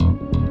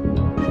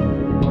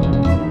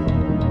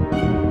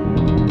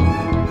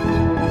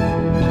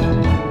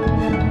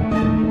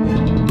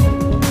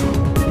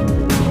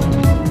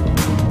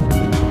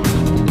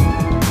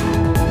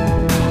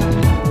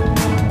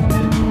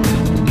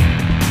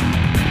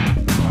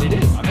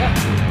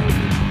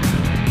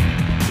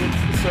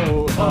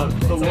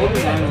The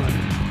Lonely Island.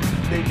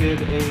 They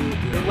did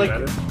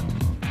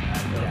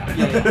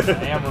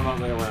I am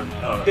remotely aware of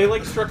that.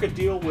 they struck a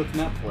deal with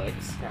Netflix,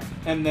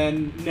 and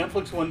then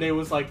Netflix one day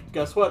was like,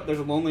 "Guess what? There's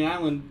a Lonely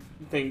Island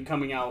thing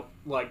coming out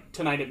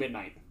tonight at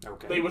midnight."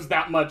 Okay. It was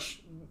that much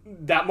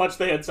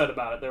they had said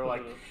about it. They were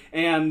like,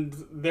 and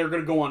they're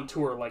gonna go on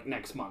tour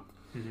next month.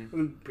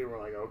 And people were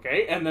like,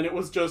 okay, and then it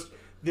was just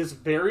this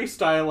very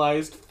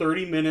stylized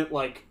 30-minute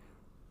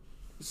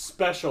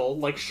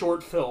special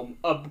short film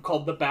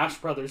called The Bash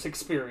Brothers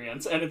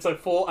Experience, and it's a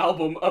full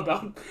album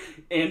about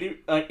Andy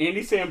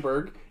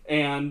Samberg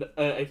and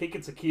I think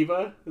it's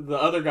Akiva, the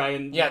other guy,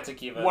 it's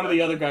Akiva. One of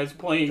the other guys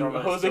playing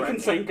Jose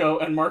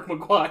Canseco and Mark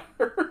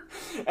McGuire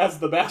as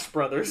the Bash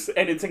Brothers,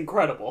 and it's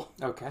incredible.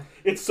 Okay.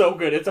 It's so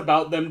good. It's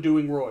about them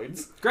doing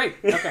roids. Great.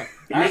 Okay.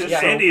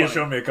 Andy has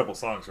shown me a couple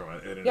songs from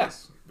it. And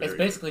Yes. It's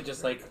basically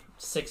just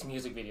 6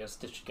 music videos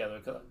stitched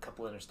together, a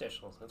couple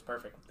interstitials. It's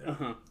perfect.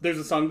 Yeah. There's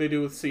a song they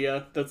do with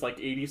Sia that's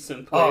 80s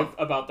synthwave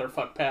about their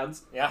fuck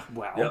pads. Yeah.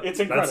 Wow. Yep. It's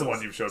incredible. That's the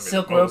one you've showed me.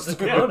 Silk robes and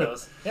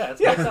kimonos. Yeah, it's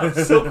great stuff.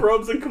 Silk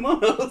robes and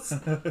kimonos.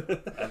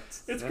 It's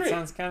that great.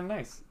 Sounds kind of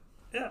nice.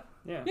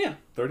 Yeah.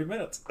 30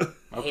 minutes.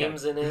 Okay.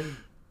 Haim's in it.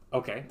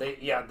 Okay. They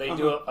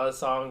do a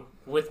song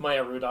with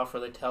Maya Rudolph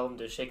where they tell them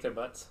to shake their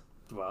butts.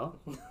 Well,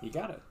 you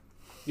got it.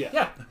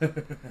 Yeah.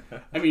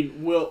 I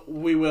mean,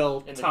 we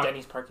will In the talk.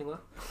 Denny's parking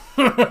lot.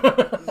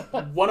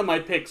 One of my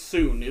picks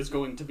soon is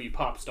going to be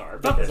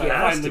Popstar because It I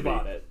has finally to be.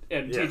 bought it,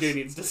 and Yes. TJ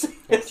needs to see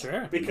it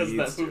Sure. because He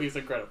that needs to. movie's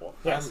incredible.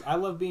 Yes. I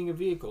love being a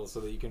vehicle so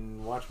that you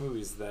can watch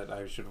movies that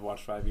I should have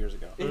watched 5 years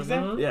ago.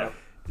 Exactly. Yeah.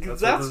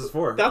 That's what this is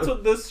for. That's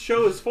what this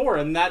show is for,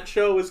 and that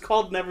show is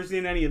called Never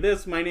Seen Any of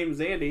This. My name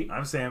is Andy,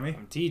 I'm Sammy.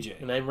 I'm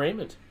TJ. And I'm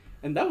Raymond.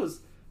 and that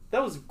was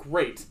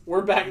great.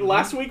 We're back.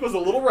 Last week was a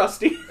little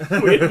rusty.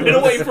 We had been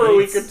away for a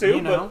week or two,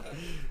 You know. but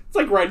it's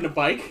like riding a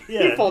bike.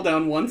 Yeah. You fall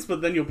down once,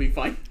 but then you'll be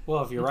fine.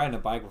 Well, if you're riding a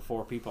bike with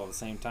 4 people at the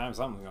same time,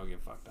 something's gonna get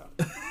fucked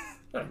up.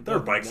 There are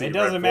bikes that It you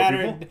doesn't ride for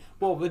matter. people.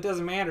 Well, it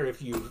doesn't matter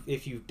if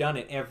you've done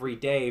it every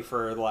day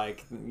for or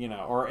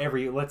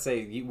let's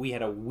say we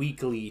had a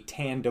weekly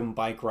tandem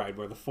bike ride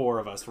where the 4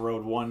 of us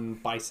rode one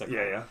bicycle.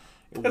 Yeah.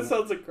 That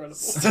sounds incredible.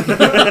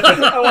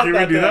 I want Can we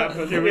that do to that?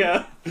 happen. Can we?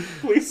 Yeah,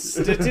 please.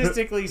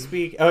 Statistically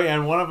speak,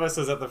 and one of us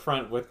is at the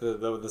front with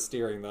the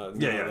steering,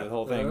 the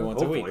whole thing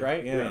once a week, hopefully.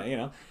 right? Yeah. You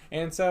know.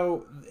 And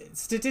so,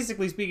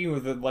 statistically speaking,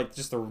 with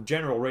just the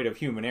general rate of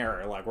human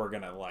error, we're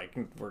gonna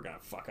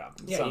fuck up.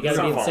 Yeah, you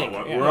gotta be in Follow sync.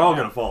 what- Yeah, We're all yeah.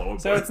 going to follow.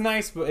 So it's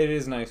nice, but it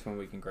is nice when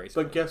we can grace.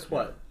 But guess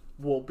what?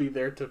 We'll be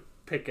there to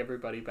pick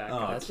everybody back Oh,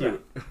 up. That's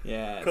cute.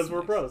 Yeah, Because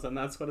we're bros, and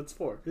that's what it's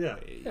for. Yeah.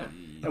 Yeah.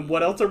 And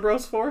what else are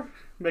bros for?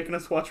 Making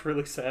us watch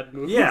really sad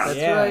movies. Yeah.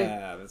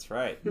 That's That's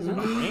right.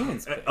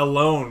 Raymond's pick.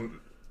 Alone,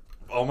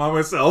 all by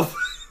myself.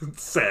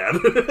 Sad.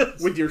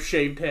 With your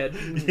shaved head.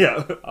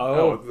 Yeah.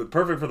 Oh.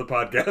 Perfect for the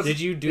podcast. Did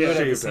you do it at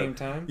the Shaved same head.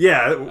 time?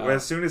 Yeah.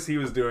 As soon as he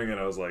was doing it,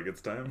 I was like, "It's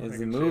time." I It's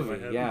the can shave movie, my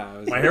head. yeah.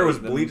 It My hair was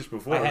the- bleached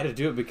before. I had to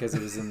do it because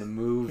it was in the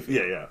movie.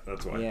 Yeah.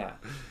 That's why. Yeah.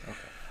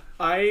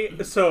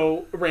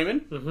 So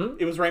Raymond, Mm-hmm.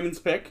 it was Raymond's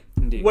pick.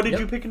 Indeed. What did Yep.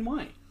 you pick and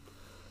why?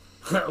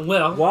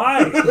 Well,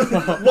 Why?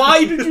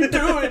 Why did you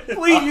do it?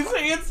 Please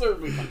answer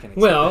me.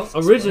 Well,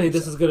 originally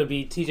this was going to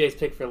be TJ's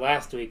pick for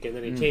last week, and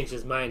then he changed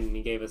his mind and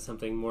he gave us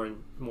something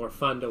more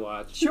fun to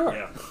watch. Sure.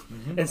 Yeah.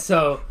 And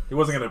so, He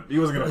wasn't gonna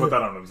put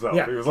that on himself.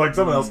 Yeah. He was like,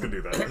 someone else can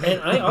do that.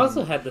 and I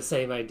also had the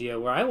same idea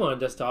where I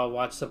wanted us to all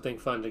watch something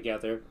fun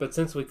together, but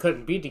since we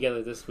couldn't be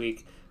together this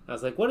week, I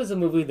was like, what is a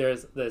movie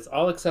that's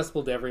all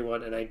accessible to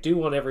everyone, and I do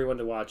want everyone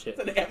to watch it.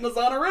 It's an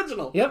Amazon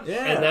original. Yep,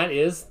 Yeah. and that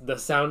is The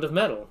Sound of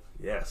Metal,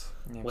 Yes.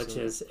 which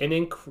is an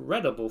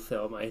incredible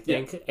film, I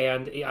think.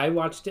 And I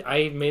watched it.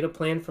 I made a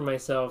plan for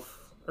myself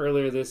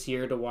earlier this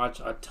year to watch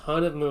a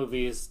ton of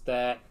movies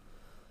that,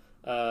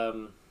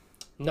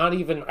 not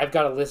even, I've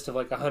got a list of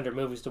 100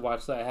 movies to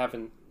watch that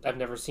I've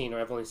never seen,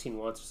 or I've only seen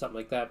once or something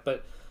like that.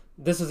 But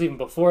this was even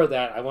before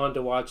that. I wanted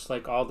to watch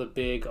all the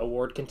big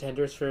award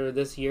contenders for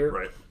this year,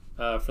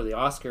 Right. for the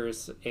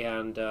Oscars,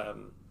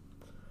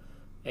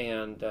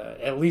 and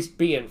at least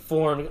be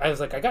informed. I was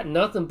like, I got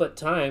nothing but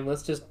time.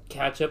 Let's just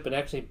catch up and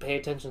actually pay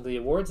attention to the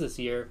awards this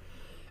year.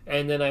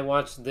 And then I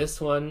watched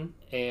this one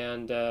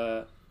and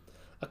a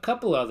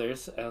couple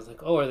others. I was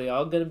like, oh, are they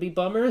all going to be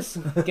bummers?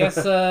 Guess.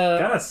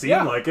 Kind of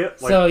seemed like it.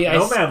 So yeah,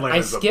 Nomadland I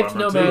is a skipped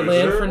bummer, too.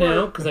 Nomadland Sure. for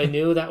now because I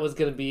knew that was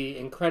going to be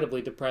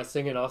incredibly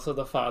depressing, and also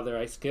The Father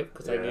I skipped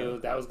because I Yeah. knew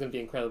that was going to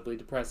be incredibly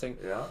depressing.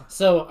 Yeah.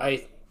 So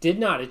I did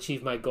not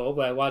achieve my goal,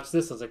 but I watched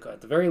this. I was like,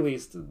 at the very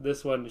least,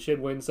 this one should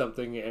win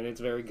something, and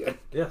it's very good.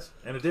 Yes,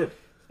 and it did.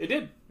 It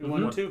did. It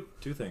won two.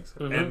 Two things.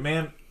 Mhm. And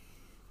man,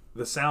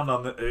 the sound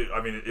on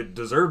it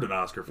deserved an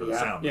Oscar for the Yeah.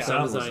 sound. The Yeah.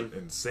 sound Sound was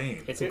design.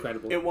 insane. It's It,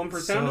 incredible. it won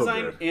for sound So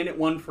design good. and it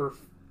won for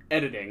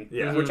editing,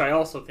 Yeah. which I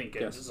also think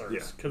it Yes. deserves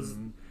Yeah. because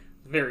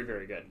very,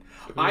 very good.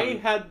 I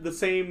had the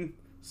same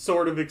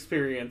sort of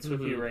experience with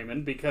you,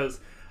 Raymond,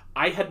 because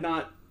I had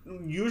not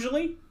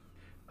usually.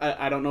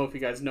 I don't know if you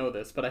guys know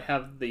this, but I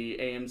have the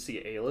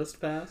AMC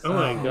A-List pass. Oh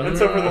my god! And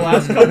so for the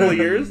last couple of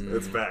years,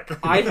 It's back.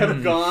 I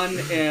have gone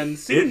and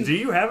seen. Do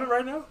you have it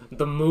right now?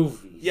 The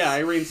movies. Yeah, I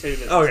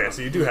reinstated it. Okay,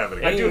 so you do have it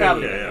again. I do have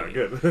it Yeah,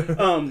 again.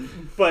 good.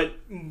 But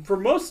for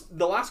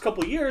the last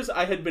couple of years,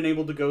 I had been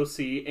able to go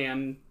see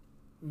and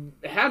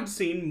had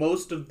seen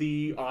most of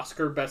the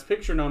Oscar Best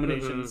Picture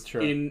nominations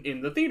sure.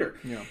 in the theater.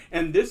 Yeah.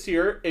 And this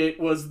year, it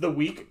was the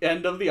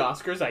weekend of the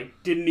Oscars. I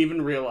didn't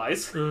even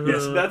realize.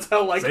 Yes. That's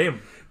how, like,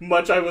 Same.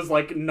 much I was,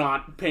 like,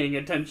 not paying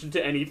attention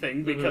to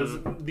anything because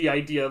the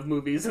idea of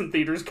movies in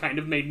theaters kind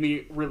of made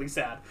me really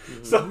sad.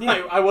 So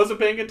I wasn't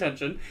paying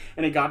attention,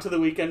 and it got to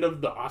the weekend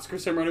of the Oscar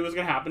ceremony was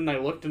going to happen, and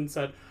I looked and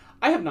said,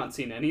 I have not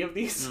seen any of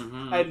these.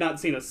 I had not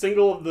seen a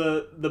single of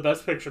the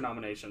Best Picture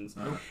nominations,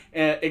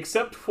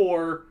 except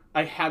for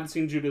I had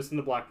seen Judas and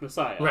the Black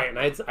Messiah. Right, and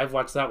I've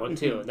watched that one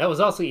too. That was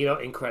also,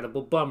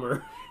 incredible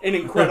bummer. An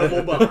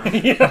incredible bummer.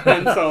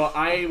 And so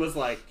I was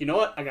like, you know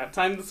what? I got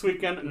time this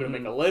weekend. I'm going to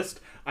make a list.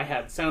 I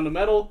had Sound of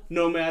Metal,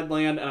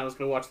 Nomadland, and I was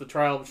going to watch The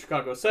Trial of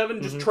Chicago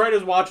 7. Just try to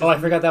watch. Oh, I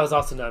forgot that was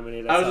also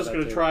nominated. I was just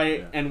going to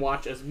try and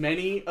watch as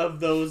many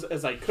of those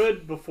as I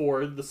could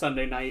before the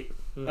Sunday night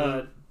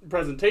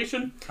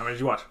presentation. How many did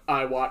you watch?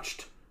 I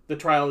watched The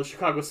Trial of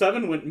Chicago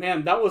 7, went,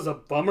 man, that was a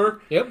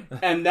bummer. Yep.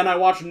 And then I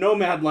watched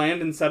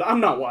Nomadland and said, I'm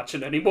not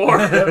watching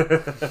anymore.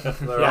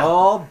 They're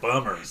all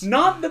bummers.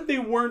 Not that they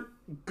weren't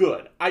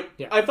good. I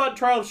thought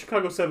Trial of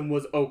Chicago 7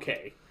 was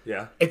okay.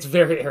 Yeah. It's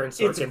very Aaron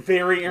Sorkin. It's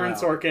very Aaron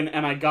Sorkin,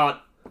 and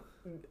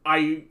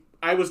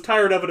I was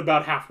tired of it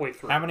about halfway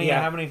through. How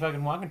many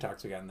fucking walk and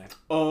talks we got in there?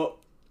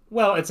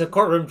 Well, it's a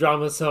courtroom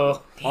drama,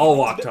 so All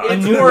walk talk.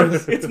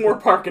 It's more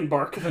Park and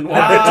Bark than Walk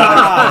and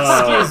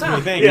Talk. Excuse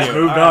me, thank you.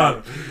 Moved All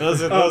on.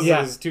 Those are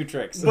yeah. his two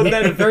tricks. But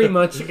then it very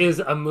much is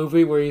a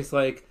movie where he's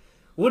like,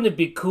 wouldn't it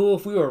be cool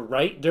if we were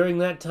right during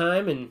that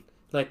time and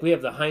like we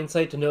have the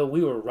hindsight to know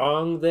we were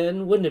wrong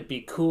then? Wouldn't it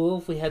be cool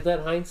if we had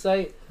that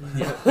hindsight?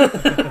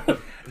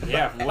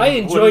 Yeah, I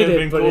enjoyed wouldn't it, have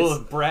been but cool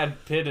it's- if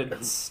Brad Pitt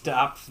had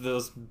stopped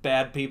those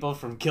bad people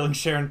from killing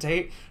Sharon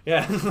Tate.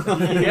 Yeah.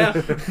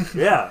 Yeah.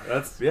 Yeah,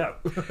 that's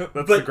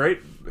a great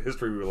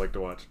history we would like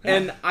to watch.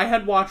 And I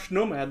had watched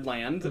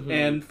Nomadland,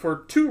 and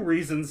for two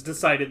reasons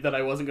decided that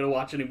I wasn't going to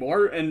watch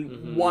anymore.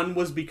 And one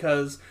was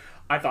because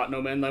I thought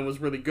Nomadland was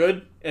really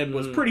good, and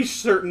was pretty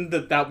certain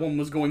that one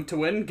was going to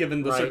win,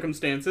 given the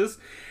circumstances.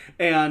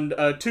 And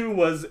two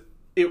was,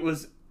 it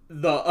was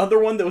the other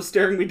one that was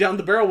staring me down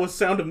the barrel was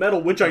Sound of Metal,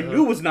 which I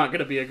knew was not going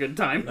to be a good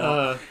time.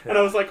 And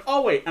I was like,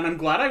 I'll wait. And I'm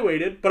glad I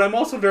waited, but I'm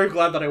also very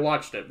glad that I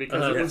watched it,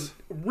 because it was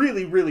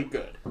really, really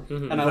good.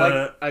 And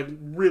I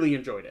really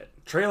enjoyed it.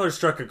 Trailer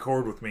struck a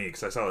chord with me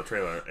because I saw the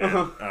trailer,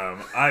 and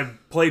I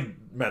played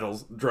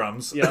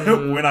drums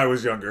when I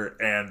was younger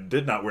and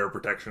did not wear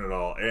protection at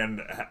all,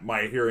 and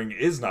my hearing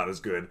is not as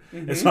good,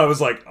 and so I was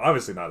like,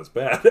 obviously not as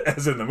bad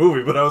as in the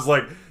movie, but I was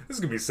like, this is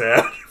gonna be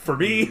sad for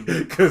me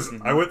because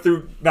I went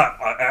through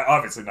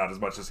obviously not as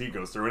much as he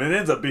goes through, and it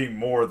ends up being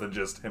more than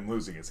just him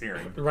losing his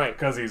hearing, Right?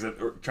 Because he's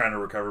trying to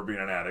recover being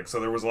an addict, so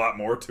there was a lot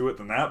more to it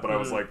than that, but I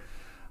was like,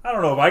 I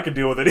don't know if I could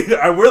deal with it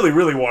either. I really,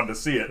 really wanted to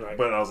see it,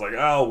 but I was like,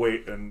 I'll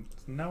wait. And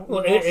no.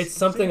 Well, it's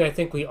something I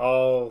think we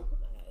all,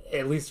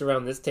 at least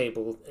around this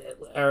table,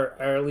 are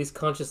at least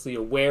consciously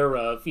aware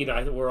of.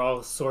 We're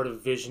all sort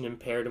of vision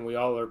impaired, and we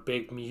all are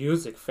big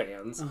music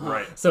fans.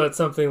 Right. So it's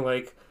something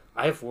like,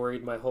 I've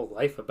worried my whole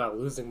life about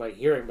losing my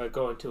hearing by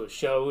going to a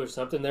show or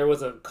something. There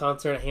was a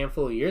concert a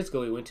handful of years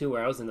ago we went to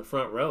where I was in the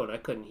front row and I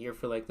couldn't hear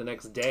for like the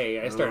next day.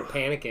 I started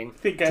panicking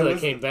until I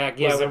came back.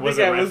 Yeah, was it with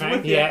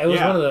you. Yeah, it was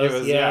one of those.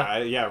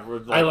 It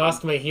was, like, I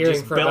lost my hearing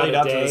just for about bellied a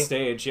up day. to the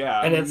stage.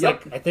 Yeah, And it's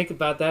like, I think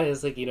about that.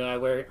 It's like,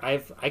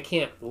 I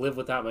can't live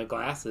without my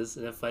glasses,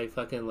 and if I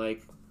fucking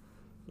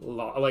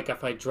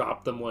if I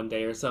drop them one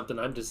day or something,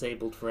 I'm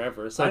disabled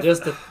forever. So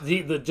just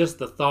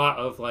the thought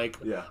of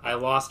I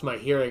lost my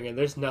hearing, and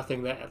there's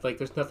nothing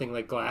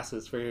like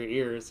glasses for your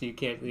ears. You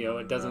can't,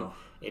 it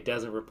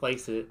doesn't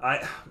replace it.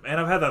 I've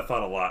had that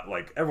thought a lot.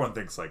 Like, everyone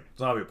thinks like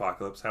zombie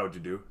apocalypse, how would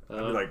you do? I'd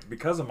be like,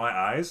 because of my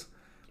eyes,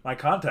 my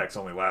contacts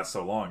only last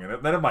so long,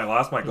 and then if I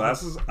lost my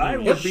glasses, I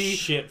would be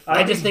shit.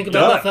 I just think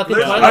about that fucking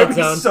Twilight I'd be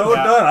Zone. so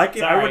done.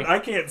 Sorry. I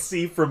can't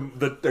see from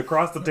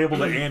across the table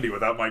to Andy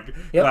without my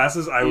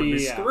glasses. I would be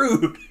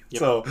screwed.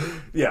 So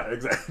yeah,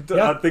 exactly.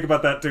 I think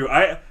about that too.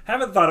 I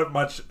haven't thought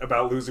much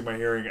about losing my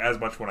hearing as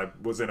much when I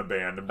was in a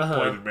band and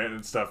played in band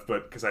and stuff,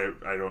 but because I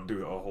don't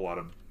do a whole lot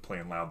of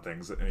playing loud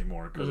things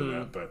anymore because of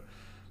that. But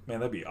man,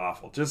 that'd be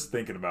awful. Just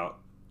thinking about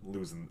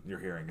losing your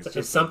hearing is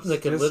It's something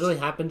that could literally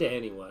happen to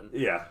anyone.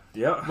 Yeah.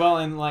 Well,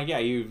 and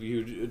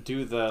you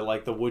do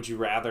the would you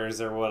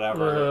rather's or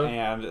whatever,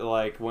 and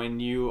when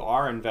you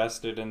are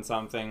invested in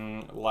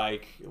something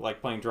like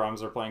playing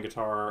drums or playing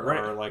guitar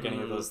or any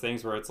of those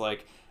things where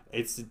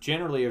it's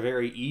generally a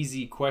very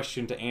easy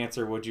question to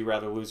answer. Would you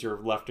rather lose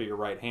your left or your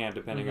right hand,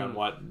 depending on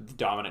what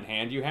dominant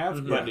hand you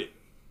have? But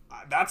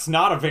that's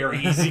not a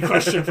very easy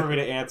question for me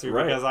to answer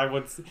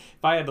because if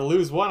I had to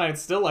lose one, I'd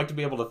still like to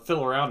be able to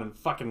fill around and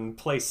fucking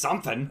play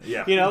something.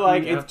 Yeah.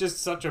 It's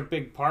just such a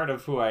big part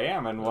of who I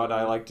am and what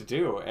I like to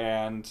do.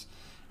 And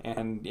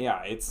And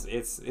yeah, it's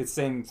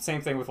same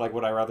thing with like,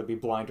 would I rather be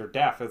blind or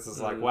deaf? It's just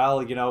like,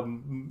 well, you know,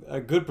 a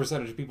good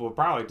percentage of people would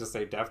probably just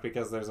say deaf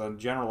because there's a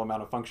general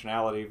amount of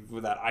functionality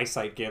that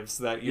eyesight gives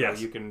that you know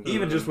you can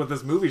even just what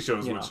this movie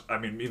shows, you which know. I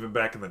mean, even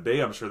back in the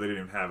day, I'm sure they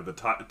didn't even have the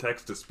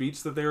text to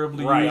speech that they were able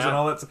to Right, use yeah. and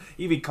all that.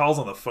 Even calls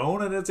on the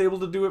phone and it's able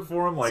to do it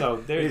for them. Like, So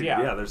there's-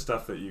 there's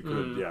stuff that you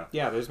could,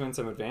 yeah, there's been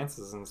some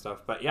advances and stuff,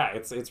 but yeah,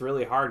 it's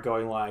really hard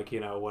going like, you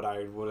know, would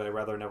I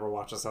rather never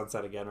watch a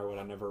sunset again, or would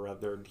I never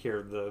rather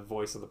hear the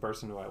voice of the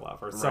person who I love,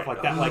 or stuff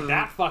like that. Like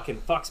that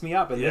fucking fucks me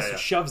up, and this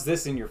shoves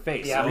this in your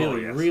face,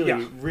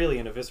 really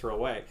in a visceral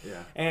way.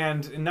 Yeah.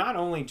 And not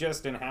only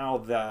just in how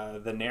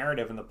the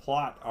narrative and the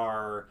plot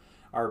are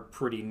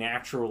pretty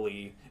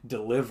naturally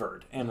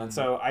delivered, and then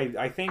so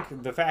I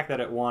think the fact that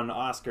it won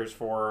Oscars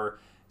for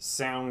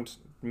sound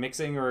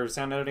mixing or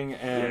sound editing,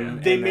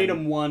 and They and made then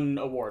him one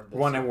award.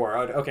 one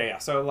award. Okay, yeah.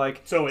 So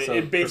like, So it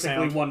for basically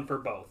sound- won for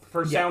both.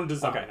 For sound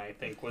design, I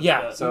think, was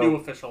the so- new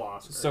official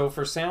Oscar. So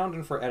for sound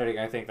and for editing,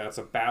 I think that's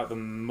about the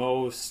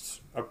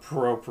most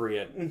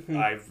appropriate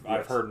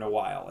I've heard in a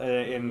while.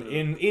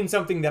 In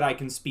something that I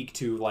can speak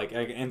to, like,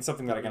 in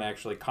something that I can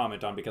actually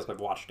comment on because I've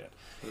watched it.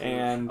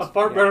 And a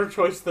far better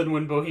choice than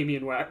when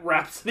Bohemian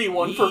Rhapsody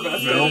won for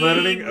best film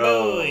editing.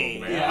 Oh boy.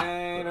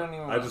 man. I don't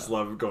even I just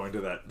love going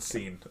to that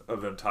scene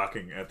of them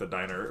talking at the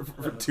diner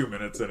for 2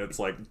 minutes, and it's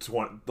like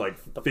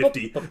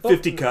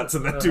 50 cuts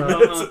in that 2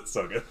 minutes. It's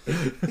so good.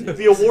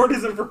 The award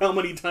isn't for how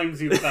many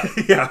times you cut.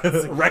 Yeah,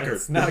 it's a record.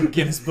 It's not a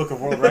Guinness Book of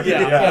World Records.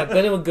 Yeah,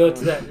 then it would go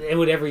to that. It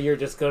would every year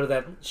just go to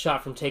that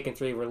shot from Taken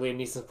 3 where Liam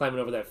Neeson's climbing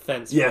over that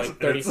fence for Yes, like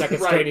 30 it's-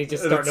 seconds right. straight. And he's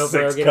just And starting it's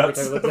over 6 again every cuts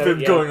time he of looks at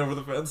him it. going over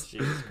the fence.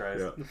 Jesus Christ.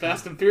 Yeah. The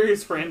Fast and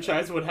Furious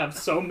franchise would have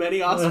so many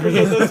Oscars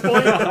at this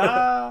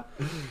point.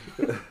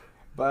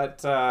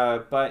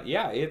 But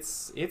yeah,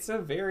 it's a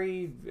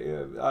very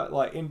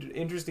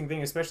interesting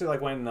thing, especially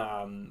like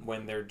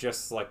when they're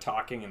just like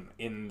talking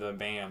in the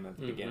van at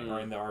the beginning, or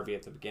in the RV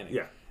at the beginning.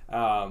 Yeah.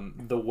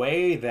 The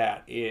way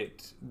that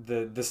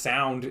the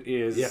sound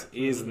is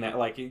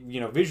like, you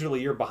know,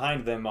 visually you're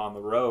behind them on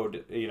the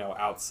road, you know,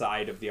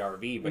 outside of the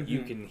RV, but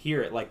you can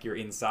hear it like you're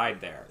inside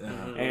there.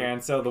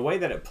 And so the way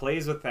that it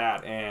plays with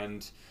that,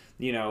 and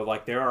you know,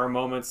 like there are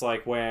moments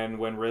like when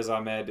Riz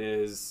Ahmed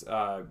is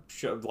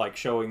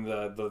showing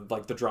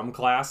the drum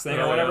class thing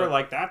or whatever,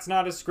 like that's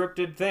not a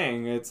scripted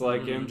thing. It's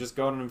like him just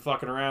going and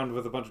fucking around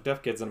with a bunch of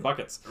deaf kids in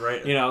buckets,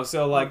 Right. You know,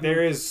 so like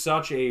there is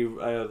such a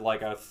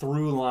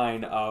through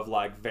line of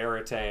like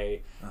verite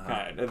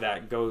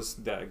that goes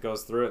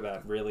through it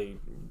that really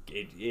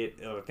it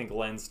I think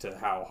lends to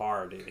how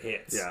hard it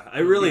hits. Yeah,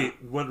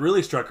 what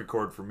really struck a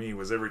chord for me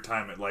was every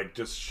time it like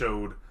just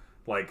showed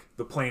like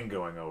the plane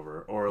going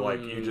over, or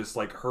like you just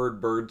like heard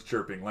birds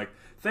chirping, like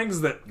things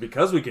that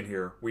because we can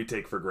hear we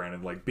take for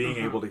granted, like being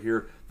able to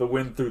hear the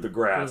wind through the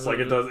grass. Like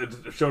it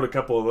showed a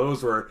couple of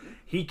those where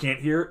he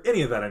can't hear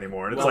any of that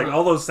anymore, and it's like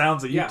all those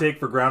sounds that you take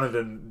for granted.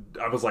 And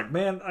I was like,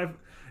 man,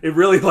 it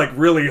really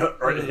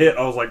hit.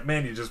 I was like,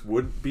 man, you just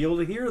wouldn't be able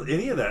to hear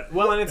any of that.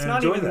 Well, and it's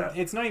not enjoy even that.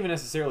 it's not even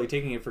necessarily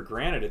taking it for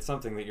granted. It's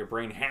something that your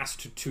brain has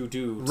to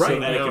do so Right,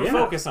 that it can yeah.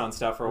 focus on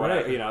stuff or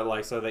whatever, Right. you know,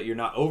 like so that you're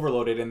not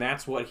overloaded. And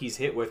that's what he's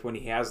hit with when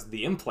he has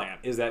the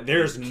implant, is that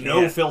there's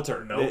no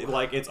filter. Nope.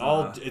 Like it's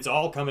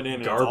all coming in,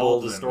 and it's all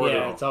Garbled and- distorted.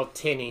 Yeah, it's all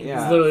tinny.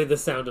 Yeah. It's literally the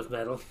sound of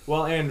metal.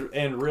 Well,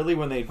 and really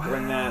when they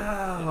bring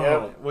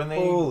that when they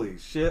Holy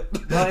shit.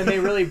 well, and they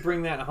really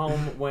bring that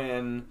home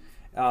when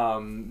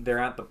they're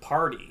at the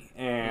party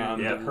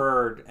and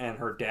her and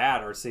her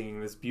dad are singing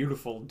this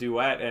beautiful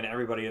duet, and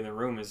everybody in the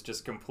room is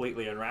just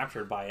completely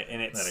enraptured by it,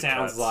 and it Then it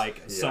sounds cuts.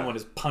 like someone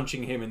is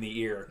punching him in the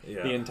ear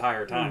Yeah. the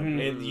entire time.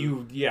 And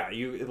you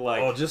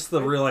like Oh, just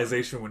the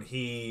realization when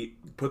he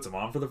puts him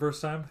on for the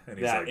first time, and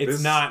he's that like, it's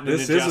 "This, not an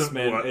this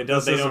adjustment. Isn't what, It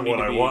does. This They don't isn't need what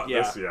to I be. want.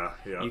 Yeah. This,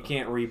 yeah. You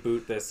can't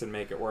reboot this and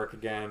make it work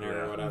again or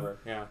Yeah. whatever.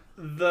 Yeah.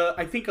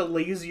 I think a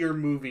lazier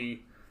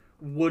movie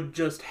would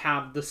just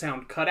have the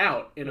sound cut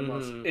out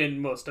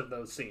in most of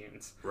those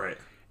scenes. Right.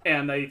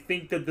 And I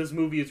think that this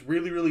movie is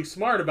really, really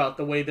smart about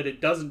the way that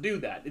it doesn't do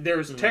that.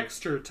 There's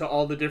texture to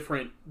all the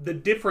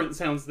different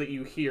sounds that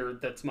you hear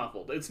that's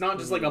muffled. It's not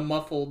just like a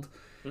muffled,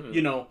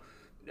 you know,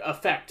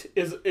 effect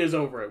is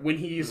over it. When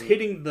he's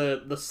hitting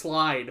the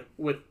slide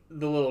with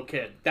the little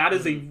kid, that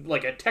is a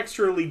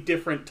texturally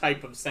different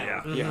type of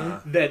sound. Yeah.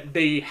 That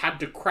they had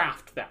to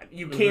craft that.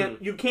 You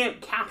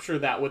can't capture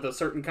that with a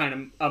certain kind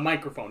of a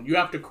microphone. You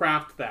have to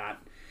craft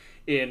that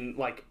in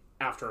like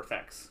After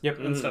Effects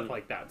and stuff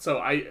like that.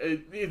 So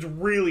it's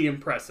really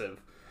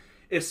impressive,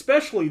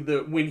 especially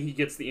when he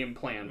gets the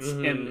implants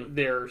and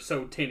they're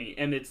so tinny,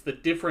 and it's the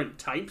different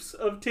types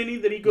of tinny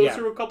that he goes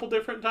through a couple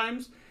different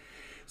times.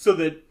 So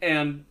that,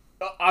 and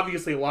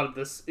obviously a lot of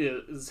this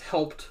is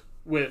helped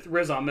with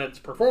Riz Ahmed's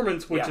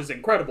performance, which is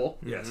incredible.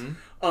 Yes.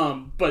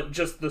 But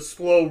just the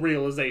slow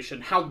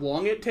realization, how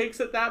long it takes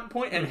at that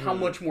point, and how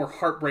much more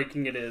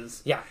heartbreaking it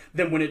is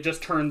than when it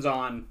just turns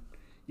on.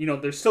 You know,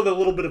 there's still a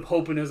little bit of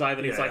hope in his eye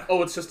that he's like,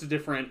 oh, it's just a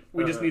different,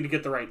 we just need to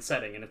get the right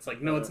setting. And it's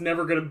like, no, it's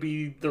never going to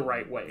be the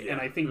right way.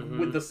 And I think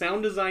with the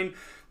sound design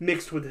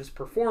mixed with his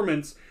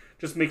performance,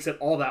 just makes it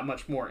all that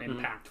much more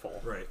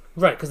impactful. Right.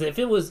 Right, because if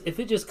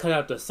it just cut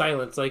out to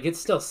silence, like, it's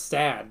still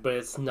sad, but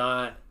it's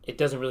not. It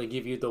doesn't really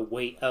give you the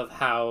weight of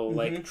how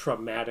like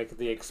traumatic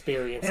the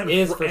experience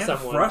is for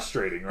someone.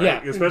 Frustrating, right?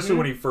 Yeah. Especially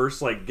when he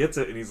first like gets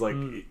it and he's like,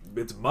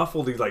 it's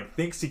muffled. He like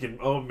thinks he can.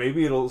 Oh,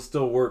 maybe it'll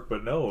still work,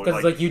 but no.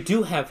 Because like you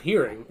do have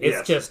hearing, it's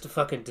Yes. just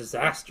fucking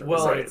disastrous.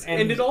 Well, Right.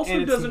 And it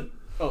also doesn't.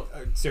 Oh,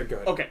 Sir, go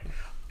ahead. okay.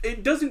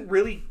 It doesn't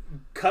really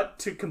cut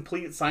to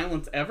complete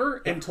silence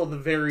ever until the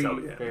very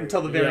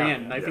Until very Yeah.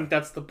 end. And I think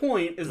that's the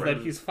point, is that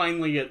he's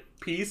finally at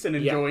peace and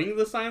enjoying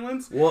the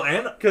silence. Well,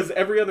 and Because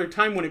every other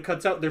time when it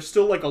cuts out, there's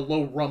still like a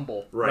low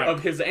rumble Right.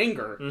 of his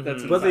anger.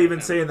 That's but inside they even of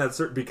him. say in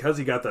that because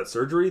he got that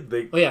surgery,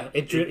 they Oh yeah,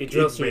 it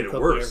drills through made your it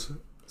cochlear. worse.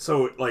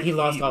 So like He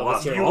lost all of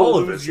his hearing. all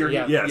of You his will lose hearing.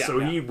 your- Yeah, so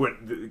yeah. he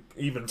went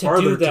even To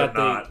farther do that,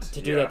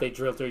 to not they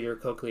drill through your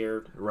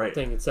cochlear Right.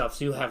 thing itself,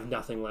 so you have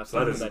nothing left So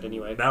that after is that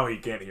anyway. now he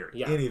can't hear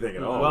Yeah. anything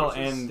at all. Well, which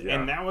is-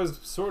 and that was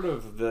sort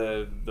of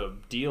the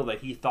deal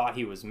that he thought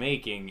he was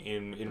making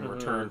in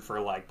return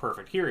for like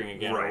perfect hearing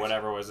again or Right.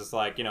 whatever. Was just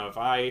like, if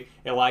I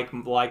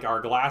like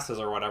our glasses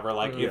or whatever,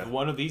 like Yeah. if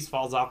one of these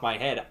falls off my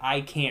head, I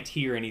can't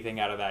hear anything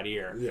out of that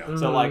ear. Yeah.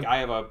 So like I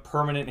have a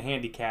permanent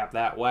handicap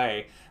that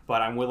way.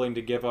 But I'm willing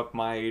to give up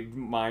my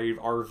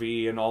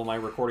RV and all my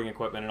recording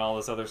equipment and all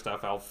this other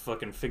stuff. I'll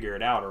fucking figure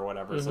it out or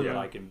whatever, so that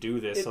I can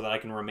do this, so that I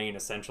can remain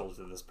essential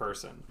to this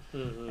person.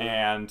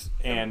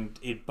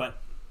 But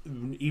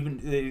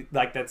even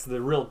like that's the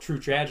real true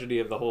tragedy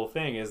of the whole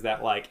thing, is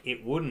that like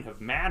it wouldn't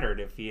have mattered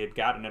if he had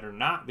gotten it or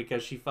not,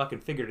 because she fucking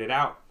figured it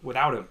out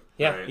without him.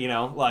 Yeah.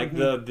 Right. Like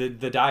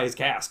the die is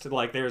cast.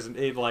 Like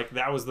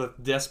that was the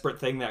desperate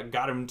thing that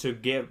got him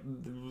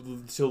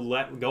to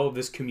let go of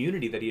this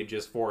community that he had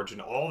just forged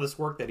and all this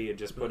work that he had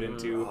just put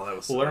into that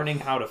was learning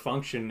how to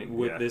function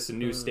with Yeah. this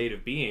new state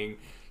of being.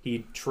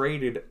 He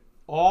traded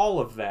all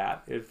of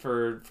that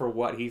for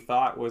what he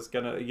thought was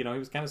gonna, he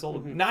was kind of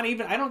sold. Not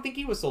even. I don't think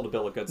he was sold a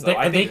bill of goods. Though.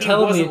 I They think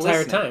tell him the he wasn't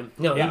entire listening. time.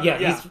 No,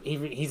 Yeah.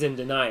 he's in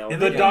denial. And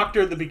the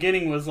doctor at the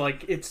beginning was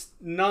like, it's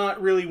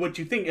not really what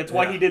you think. It's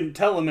why he didn't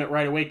tell him it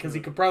right away, because he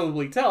could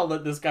probably tell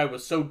that this guy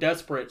was so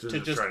desperate to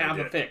just trying to have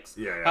a get- fix.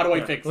 Yeah. How do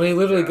I fix Well, he it?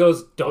 literally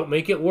goes, "Don't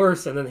make it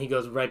worse," and then he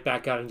goes right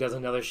back out and does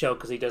another show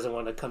because he doesn't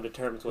want to come to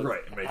terms with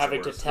Right, it makes it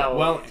having to worse. tell.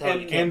 Well, tell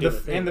you and can't do the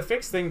thing. the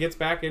fix thing gets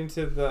back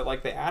into the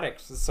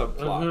addict subplot.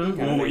 Mm-hmm.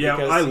 kind of Oh, thing, yeah,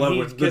 because I love he-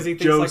 when because he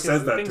thinks Joe like says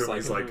his that things to him. like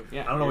He's him. like,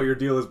 Yeah. I don't know what your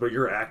deal is, but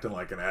you're acting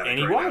like an addict. And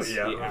he right was.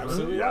 Now. He Yeah,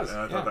 absolutely yeah, was. and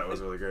I thought that was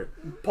really great.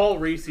 Paul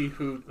Raci,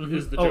 who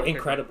is the Oh, Joker.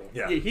 incredible!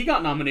 Yeah. He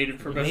got nominated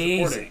for Best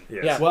Amazing. Supporting.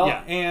 Yes. Yeah. Well,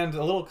 Yeah. and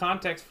a little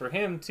context for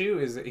him too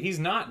is that he's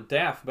not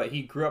deaf, but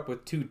he grew up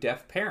with two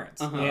deaf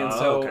parents, and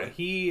so okay.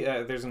 he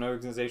there's an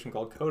organization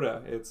called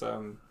CODA. It's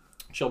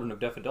Children of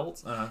Deaf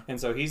Adults, and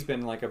so he's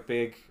been like a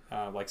big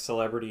like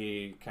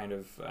celebrity kind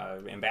of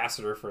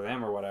ambassador for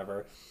them or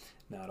whatever.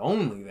 Not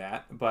only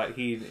that, but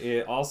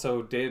he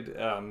also did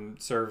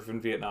serve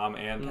in Vietnam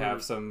and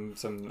have some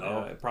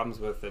problems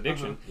with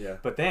addiction. Yeah.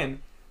 But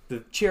then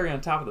the cherry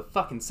on top of the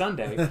fucking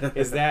sundae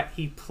is that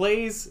he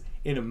plays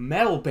in a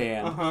metal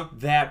band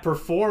that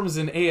performs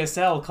an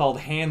ASL called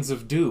Hands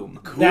of Doom.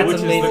 That's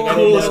which amazing. is I the didn't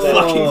coolest know that.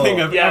 fucking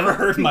thing I've Yeah. ever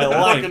heard in my That's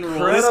life. fucking This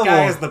incredible.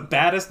 guy is the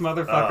baddest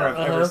motherfucker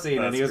I've ever seen,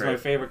 and That's he was my great.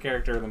 favorite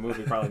character in the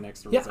movie, probably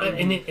next to Yeah, Riz and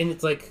Ahmed.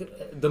 it's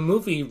like the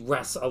movie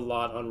rests a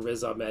lot on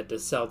Riz Ahmed to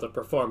sell the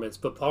performance,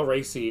 but Paul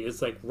Raci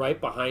is like right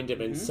behind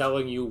him and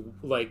selling you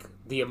like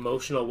the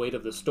emotional weight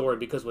of the story,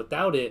 because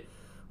without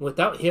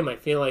him, I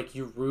feel like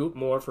you root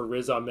more for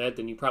Riz Ahmed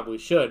than you probably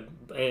should,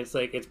 and it's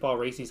like it's Paul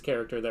Raci's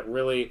character that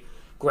really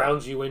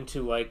grounds you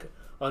into like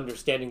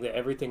understanding that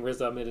everything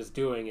Riz Ahmed is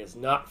doing is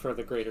not for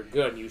the greater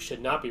good. You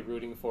should not be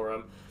rooting for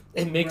him.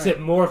 It makes it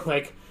more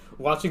like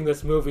watching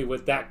this movie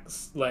with that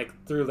like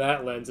through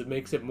that lens. It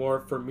makes it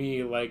more for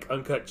me like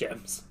Uncut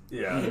Gems,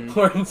 Yeah.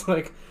 where it's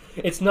like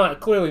it's not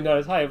clearly not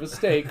as high of a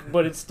stake,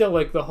 but it's still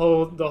like the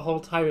whole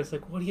time it's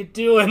like, what are you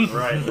doing?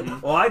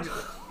 Right. Well,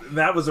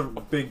 that was a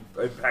big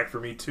impact for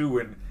me too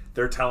when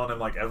they're telling him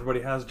like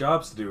everybody has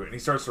jobs to do, and he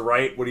starts to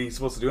write what he's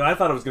supposed to do. And I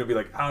thought it was going to be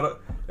like how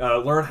to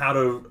learn how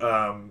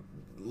to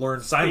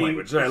learn sign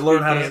language. Right,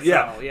 learn how to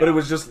yeah. but it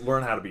was just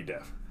learn how to be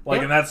deaf. Like,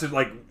 Yeah. and that's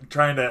like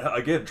trying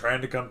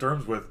to come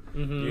terms with.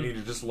 You need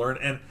to just learn,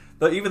 and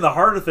even the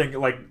harder thing,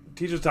 like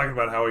teacher's talking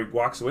about how he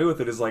walks away with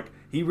it, is like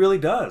he really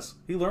does.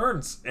 He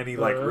learns, and he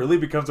like really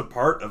becomes a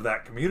part of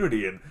that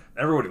community, and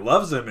everybody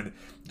loves him. And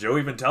Joe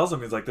even tells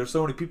him, he's like, "There's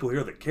so many people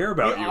here that care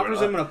about He you."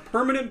 offers and, him a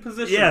permanent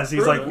position yes, for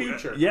he's like, the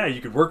future. yeah,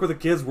 you could work with the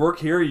kids, work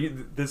here.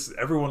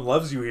 Everyone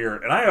loves you here.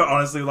 And I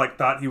honestly like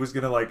thought he was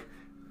gonna like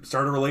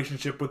start a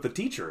relationship with the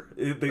teacher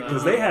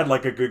because they had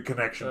like a good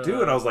connection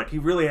too. And I was like, he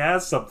really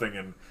has something.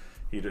 And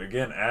he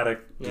again,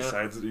 addict,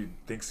 decides that he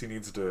thinks he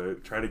needs to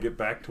try to get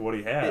back to what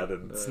he had.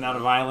 And It's not a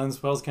violin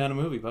spells kind of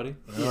movie, buddy.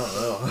 I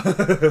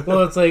don't know.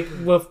 Well, it's like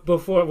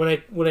before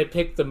when I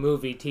picked the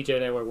movie, TJ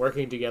and I were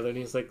working together, and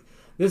he's like,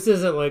 "This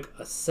isn't like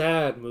a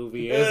sad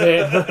movie, is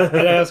it?"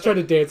 And I was trying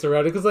to dance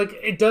around it because like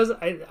it does.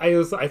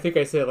 I think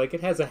I said like it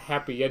has a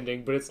happy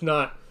ending, but it's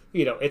not.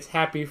 It's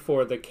happy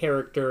for the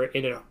character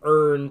in an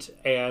earned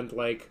and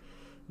like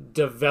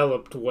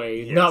developed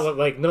way. Yes.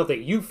 Not that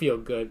you feel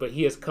good, but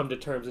he has come to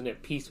terms and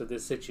at peace with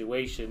this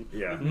situation.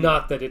 Yeah.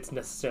 Not that it's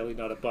necessarily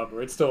not a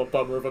bummer. It's still a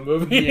bummer of a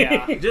movie.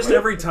 Yeah. Just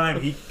every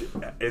time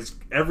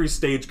every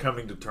stage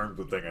coming to terms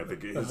with thing, I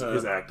think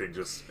his acting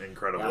just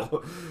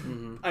incredible.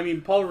 I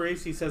mean, Paul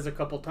Raci says a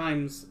couple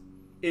times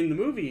in the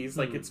movies,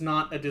 like, it's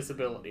not a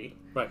disability.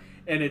 Right.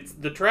 And it's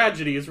the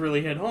tragedy is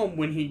really hit home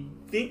when he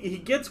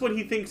gets what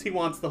he thinks he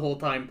wants the whole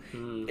time.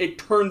 It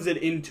turns it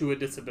into a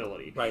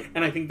disability. Right.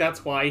 And I think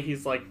that's why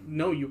he's like,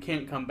 no, you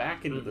can't come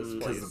back into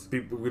this place.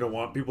 Because we don't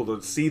want people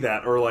to see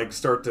that or like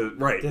start to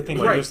They think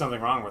Right. there's something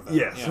wrong with it.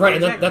 Yes. Yeah. Right,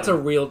 and Exactly. that's a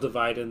real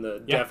divide in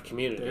the deaf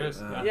community. There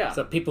is. Yeah.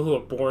 So people who are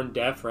born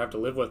deaf or have to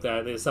live with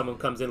that, if someone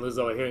comes in and loses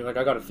all their hearing, like,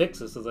 I gotta fix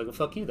this. It's like, well,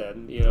 fuck you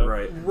then. You know?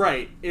 Right.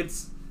 Right.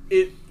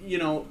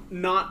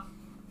 Not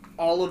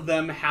all of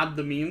them had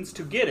the means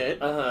to get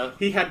it.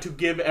 He had to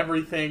give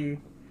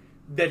everything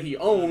that he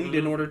owned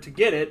in order to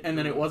get it, and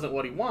then it wasn't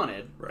what he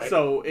wanted. Right.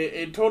 So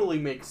it totally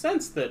makes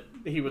sense that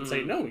he would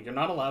say, no, you're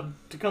not allowed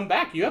to come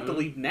back. You have to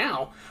leave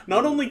now.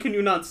 Not only can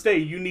you not stay,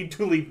 you need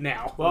to leave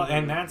now. Well,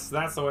 and that's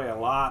the way a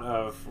lot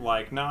of,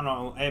 like, not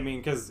only, I mean,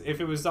 because if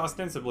it was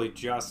ostensibly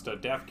just a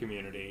deaf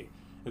community,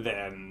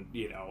 then,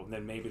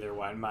 then maybe there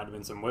might have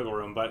been some wiggle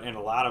room, but in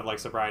a lot of, like,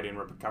 sobriety and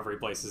recovery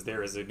places,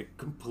 there is a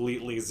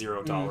completely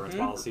zero tolerance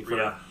policy for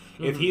Yeah.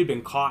 If he had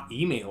been caught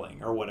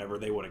emailing or whatever,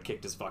 they would have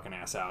kicked his fucking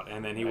ass out,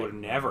 and then he would have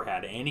never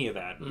had any of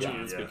that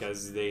chance Yes.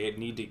 because they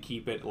need to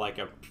keep it like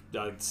a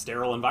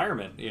sterile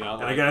environment, And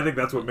like, again, I think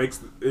that's what makes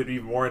it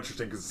even more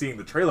interesting, because seeing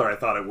the trailer, I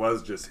thought it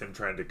was just him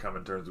trying to come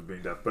in terms with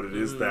being deaf, but it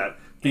is that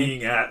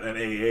being at an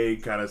AA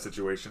kind of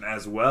situation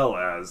as well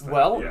as that,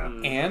 Well, yeah.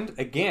 and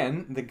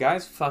again, the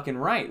guy's fucking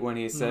right when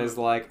he says,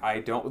 like,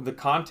 the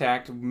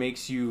contact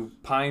makes you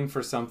pine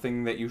for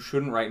something that you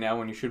shouldn't right now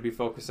when you should be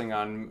focusing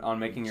on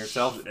making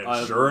yourself.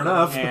 And sure enough.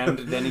 And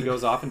then he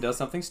goes off and does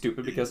something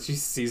stupid because she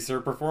sees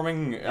her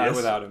performing Yes,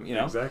 without him,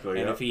 exactly,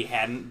 And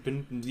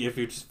yeah. if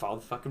he just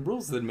followed the fucking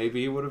rules, then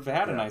maybe he would have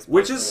had a nice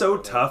Which place is or so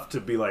whatever. tough to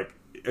be like,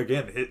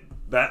 again,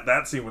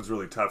 that scene was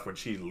really tough when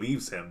she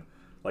leaves him,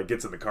 like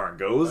gets in the car and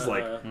goes,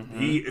 like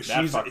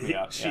fucked me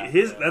up,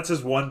 yeah. that's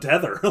his one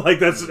tether, like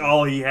that's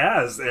all he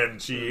has, and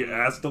she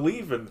has to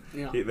leave, and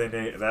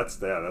that's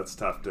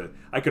tough to.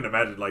 I couldn't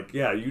imagine, like,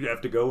 you'd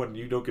have to go and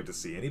you don't get to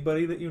see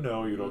anybody that you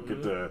know, you don't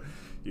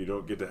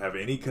get to have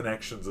any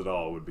connections at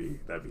all.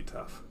 That'd be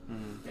tough.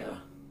 Yeah.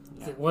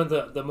 One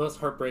of the most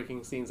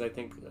heartbreaking scenes, I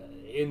think,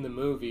 in the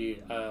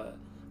movie,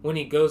 when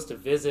he goes to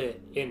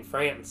visit in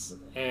France,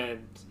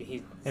 and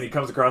he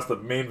comes across the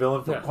main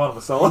villain from Quantum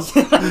of Solace.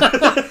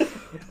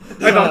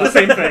 I thought the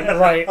same thing.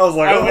 right. I was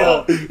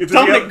like,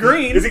 Dominic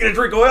Green. Is he gonna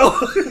drink oil?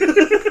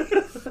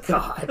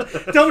 God.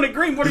 Dominic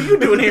Green, what are you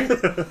doing here?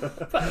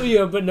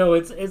 But no,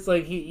 it's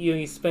like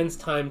he spends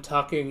time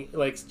talking,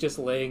 like just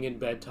laying in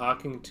bed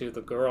talking to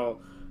the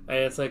girl, and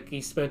it's like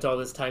he spent all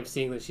this time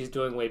seeing that she's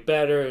doing way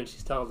better, and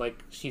she's telling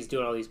like she's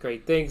doing all these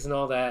great things and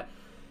all that.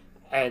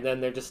 And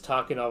then they're just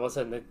talking. All of a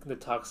sudden, the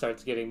talk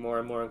starts getting more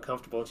and more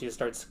uncomfortable. And she just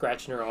starts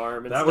scratching her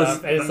arm and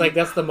stuff. And it's like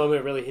that's the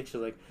moment it really hits you.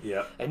 Like,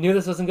 Yeah. I knew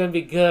this wasn't going to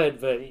be good,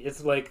 but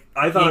it's like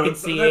I thought you can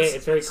see it.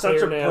 It's very such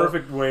clear a now.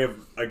 perfect way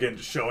of again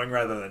showing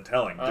rather than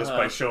telling. Just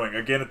by showing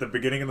again at the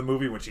beginning of the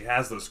movie when she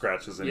has those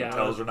scratches and he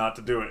tells her not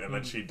to do it, and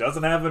then she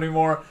doesn't have them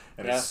anymore.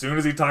 And as soon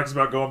as he talks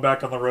about going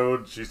back on the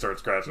road, she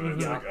starts scratching. And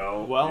it's like,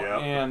 oh, Well, yeah.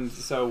 and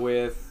so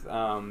with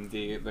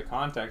the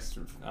context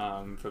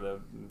for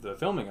the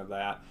filming of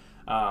that,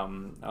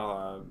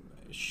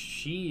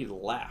 she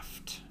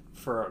left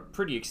for a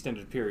pretty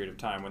extended period of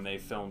time when they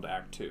filmed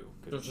Act 2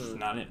 because she's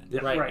not in it.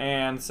 Yeah. Right.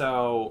 And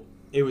so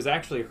it was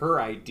actually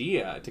her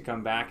idea to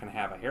come back and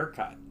have a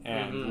haircut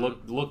and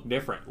look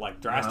different,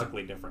 like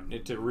drastically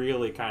different, to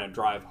really kind of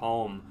drive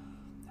home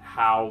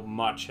how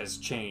much has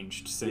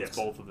changed since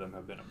both of them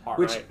have been apart.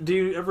 Which do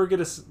you ever get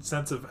a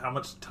sense of how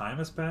much time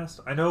has passed?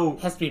 I know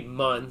It has to be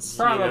months.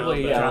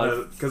 Probably,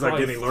 yeah. because like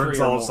again he learns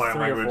 3 or all more- sign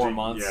 3 or language. 4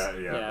 months.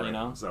 Yeah, you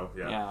know? So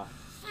Yeah.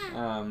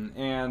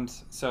 And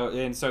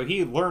so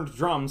he learned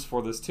drums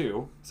for this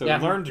too. So Yeah.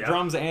 he learned Yeah.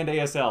 drums and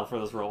ASL for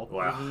this role.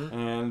 wow,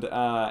 And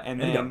and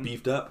then he got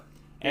beefed up.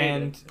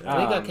 and He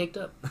got caked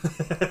up.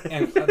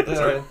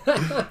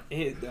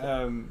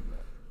 and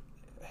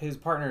his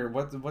partner,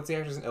 what's the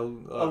actress?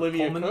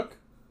 Olivia Colman? Cook?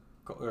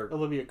 Or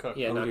Olivia Cook.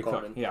 Yeah, Olivia not Cook.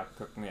 Colman. Yeah,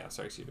 Cook. Yeah,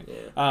 sorry, excuse me.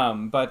 Yeah.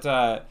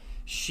 But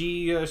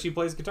she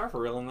plays guitar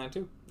for real in that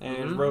too,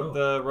 and wrote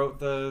the.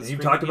 And you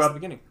screenplay talked piece at about the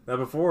beginning. that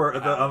before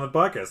on the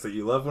podcast that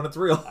you love when it's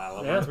real. I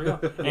love when it's real,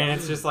 and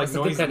it's just like That's a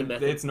good noise. kind of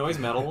method. It's noise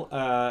metal,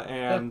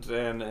 and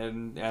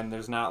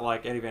there's not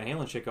like Eddie Van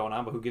Halen shit going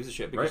on, but who gives a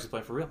shit because Right. she's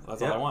playing for real.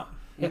 That's Yeah. all I want.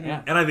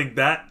 Yeah. And I think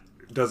that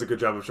does a good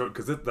job of showing,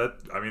 because it's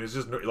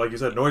just like you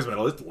said, noise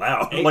metal. It's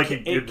loud. It, like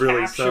it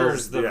really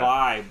captures sells the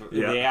vibe,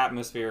 Yeah. the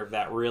atmosphere of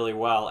that really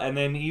well, and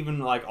then even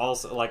like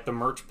also like the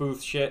merch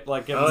booth shit,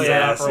 like getting Oh, set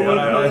yeah. up or Yeah,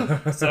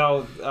 whatever. yeah.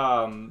 So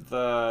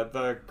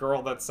the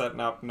girl that's setting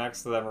up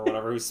next to them or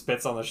whatever, who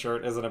spits on the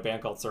shirt, is in a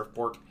band called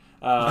Surfport,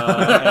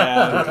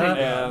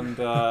 and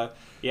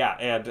Yeah,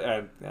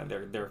 and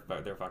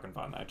they're fucking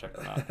fun. I checked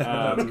them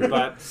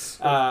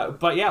out.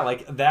 But yeah,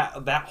 like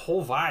that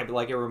whole vibe,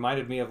 like it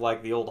reminded me of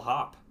like the old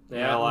Hop.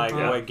 Yeah,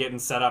 like getting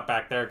set up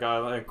back there,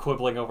 going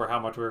quibbling over how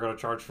much we were going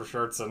to charge for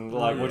shirts and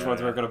like which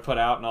ones we were going to put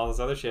out and all this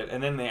other shit.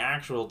 And then the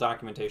actual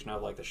documentation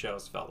of like the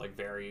shows felt like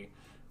very,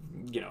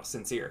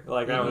 sincere.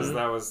 Like I was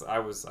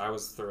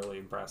thoroughly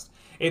impressed.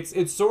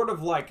 It's sort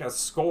of like a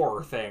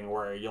score thing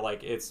where you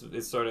like it's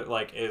sort of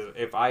like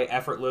if I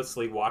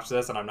effortlessly watch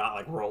this and I'm not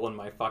like rolling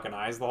my fucking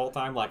eyes the whole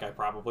time like I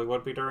probably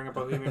would be during a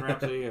Bohemian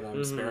Rhapsody, and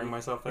I'm sparing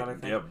myself that, I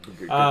think. Yep.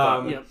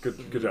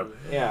 Good job.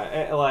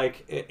 Yeah,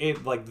 like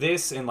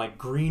this and like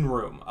Green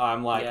Room.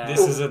 I'm like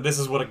this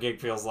is what a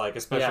gig feels like,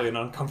 especially an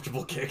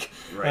uncomfortable gig.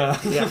 Right.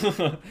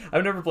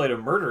 I've never played a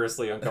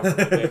murderously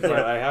uncomfortable gig, but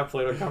I have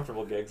played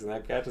uncomfortable gigs, and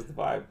that catches the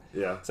vibe.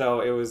 Yeah.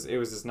 So it was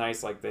just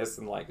nice like this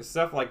and like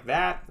stuff like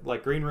that,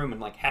 like Green Room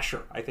and like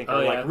Hesher, I think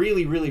are like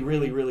really, really,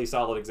 really, really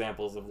solid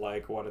examples of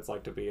like what it's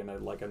like to be in a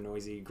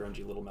noisy,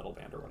 grungy little metal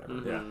band or whatever.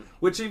 Mm-hmm. Yeah.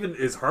 Which even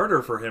is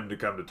harder for him to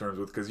come to terms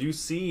with, because you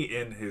see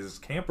in his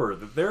camper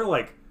that they're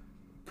like,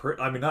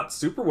 not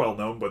super well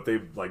known, but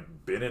they've like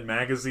been in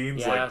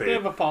magazines. Yeah. Like They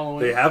have a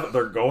following.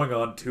 They're going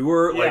on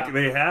tour. Yeah. Like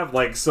they have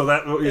like, so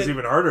that is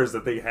even harder, is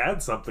that they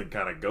had something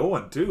kind of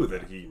going too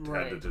that he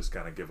had to just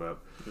kind of give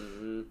up.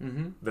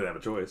 Mm-hmm. They didn't have a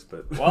choice,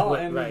 but well,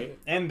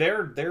 and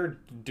they're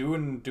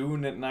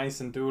doing it nice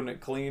and doing it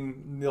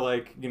clean,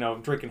 like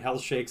drinking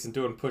health shakes and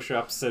doing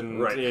push-ups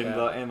and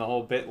and the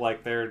whole bit.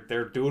 Like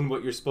they're doing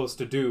what you're supposed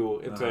to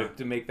do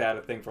to make that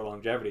a thing for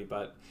longevity,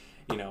 but.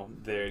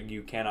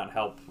 You cannot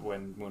help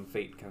when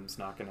fate comes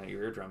knocking at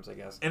your eardrums, I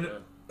guess. And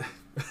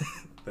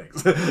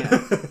thanks.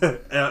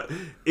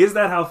 Is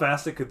that how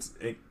fast it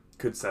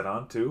could set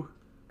on too?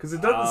 Because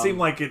it doesn't seem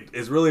like it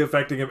is really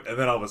affecting him, and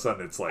then all of a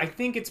sudden it's like... I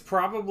think it's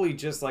probably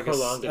just like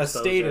a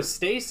state of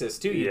stasis,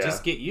 too. You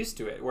just get used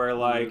to it, where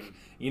like,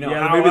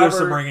 however, maybe there's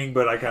some ringing,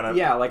 but I kind of...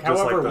 Yeah, like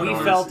however like we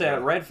felt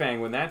at Red Fang,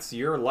 when that's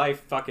your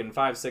life fucking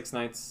 5-6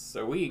 nights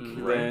a week,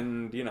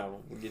 then,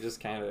 you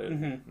just kind of,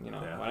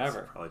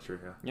 whatever. That's probably true,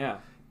 Yeah.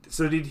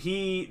 So did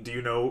he? Do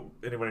you know?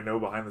 Anybody know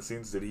behind the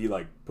scenes? Did he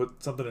like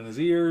put something in his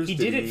ears? He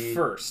did it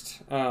first,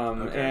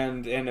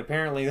 and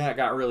apparently that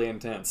got really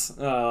intense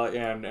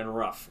and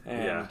rough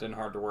and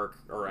hard to work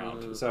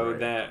around. So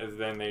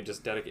then they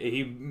just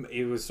dedicated.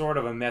 It was sort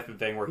of a method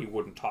thing where he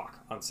wouldn't talk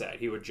on set.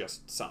 He would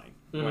just sign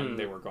when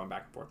they were going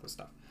back and forth with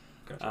stuff.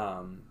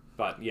 Gotcha.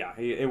 But yeah,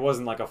 it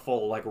wasn't like a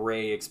full like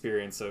Ray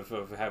experience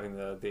of having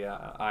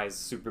the eyes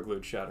super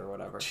glued shut or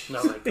whatever.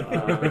 No, my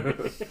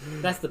God.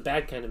 That's the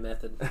bad kind of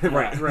method.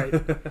 Right.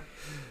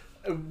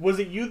 Was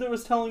it you that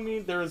was telling me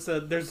there's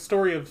a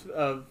story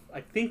of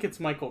I think it's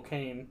Michael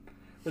Caine,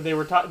 where they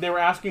were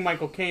asking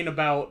Michael Caine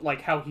about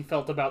like how he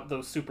felt about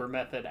those super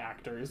method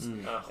actors,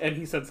 and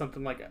he said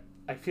something like,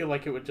 I feel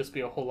like it would just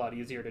be a whole lot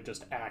easier to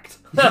just act.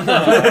 That's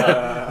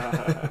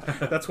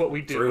what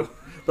we do. True.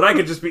 But I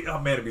could just be,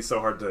 it'd be so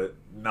hard to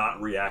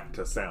not react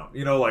to sound.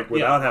 Like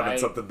without having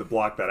something to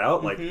block that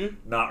out. Like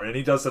and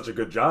he does such a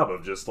good job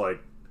of just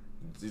like,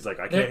 he's like,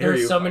 I can't hear you.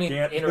 There's so many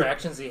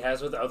interactions he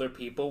has with other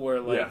people where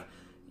like, Yeah.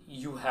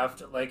 you have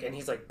to like, and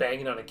he's like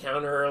banging on a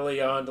counter early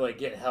on to like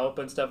get help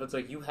and stuff. It's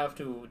like you have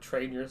to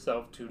train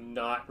yourself to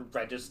not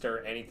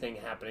register anything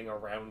happening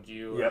around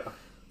you. Yeah.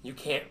 You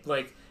can't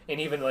like, and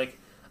even like,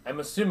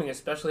 I'm assuming,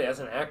 especially as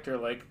an actor,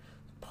 like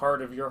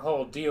part of your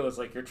whole deal is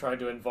like you're trying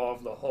to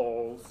involve the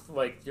whole,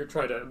 like you're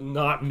trying to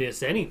not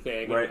miss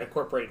anything and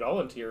incorporate it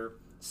all into your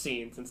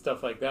scenes and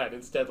stuff like that.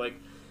 Instead, like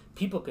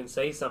people can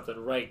say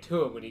something right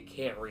to him when he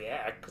can't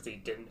react because he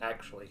didn't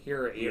actually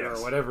hear it or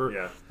whatever.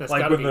 Yeah, that's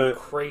like gotta when be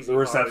crazy. The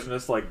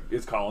receptionist like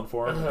is calling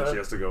for him, and she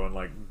has to go and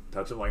like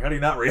touch him. Like, how do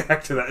you not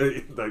react to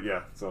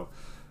that? So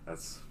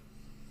that's.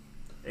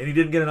 And he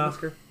didn't get an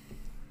Oscar.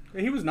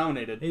 He was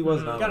nominated. He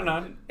was nominated. Got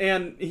a nod.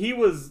 And he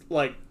was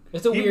like...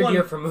 It's a weird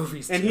year for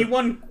movies, too. And he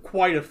won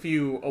quite a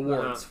few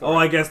awards for it.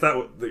 I guess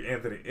that the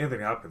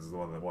Anthony Hopkins is the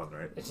one that won,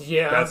 right?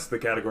 Yeah. That's the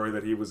category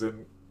that he was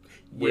in.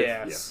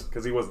 Yes.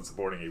 Because he wasn't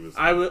supporting, he was...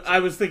 I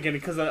was thinking,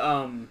 because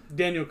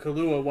Daniel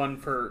Kaluuya won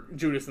for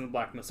Judas and the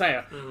Black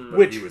Messiah, But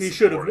which he was he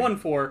should have supporting. won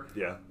for.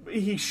 Yeah.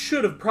 He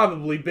should have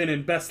probably been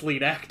in Best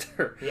Lead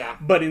Actor. Yeah.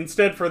 But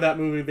instead for that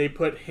movie, they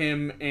put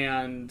him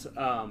and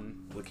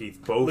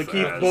Lakeith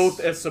both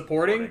as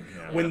supporting,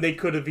 yeah. when they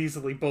could have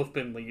easily both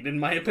been lead, in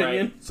my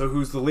opinion. So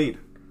who's the lead?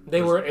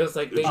 They were. It was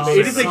like they.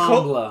 It is a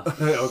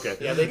Okay.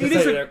 Yeah, they It is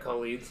decided a- their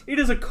co-leads. It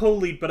is a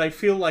co-lead, but I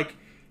feel like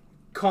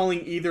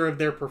calling either of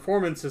their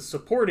performances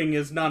supporting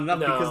is not enough,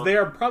 because they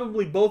are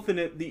probably both in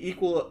it the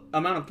equal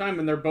amount of time,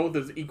 and they're both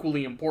as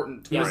equally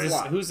important to the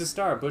plot. Who's the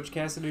star? Butch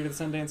Cassidy or the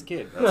Sundance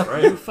Kid? That's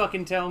right. You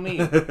fucking tell me.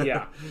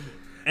 Yeah.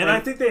 And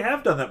I think they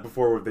have done that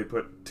before, where they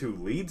put two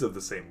leads of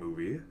the same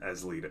movie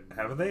as lead.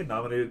 Haven't they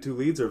nominated two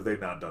leads, or have they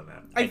not done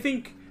that? I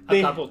think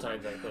A couple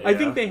times, I think. I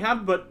think they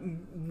have, but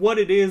what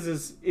it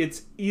is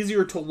it's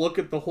easier to look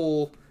at the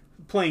whole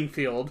playing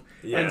field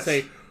and Yes.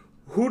 say,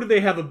 who do they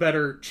have a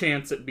better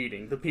chance at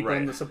beating? The people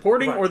in the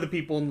supporting or the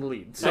people in the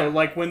lead? So,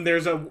 like, when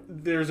there's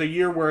a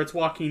year where it's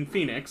Joaquin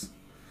Phoenix,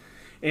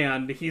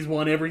 and he's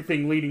won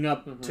everything leading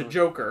up to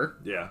Joker.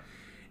 Yeah.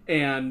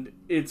 And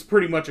it's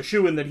pretty much a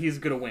shoo-in that he's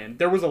going to win.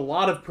 There was a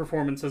lot of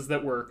performances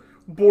that were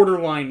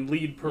borderline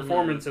lead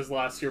performances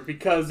last year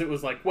because it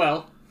was like,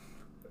 well,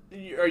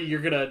 you're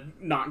going to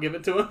not give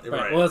it to him?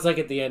 Right. Well, it's like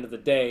at the end of the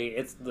day,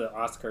 it's the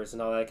Oscars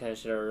and all that kind of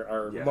shit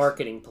are Yes.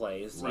 marketing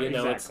plays. Right, You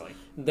know, exactly.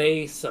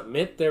 they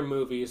submit their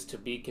movies to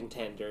be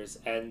contenders,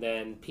 and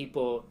then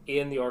people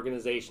in the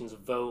organizations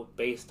vote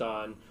based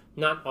on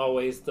not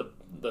always the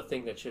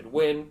thing that should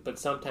win, but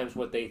sometimes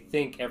what they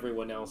think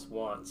everyone else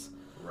wants.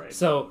 Right.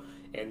 So,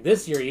 and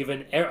this year,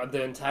 even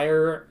the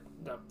entire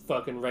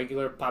fucking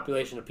regular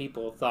population of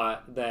people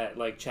thought that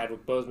like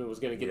Chadwick Boseman was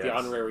going to get the Yes.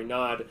 honorary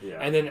nod, Yeah.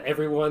 and then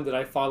everyone that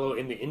I follow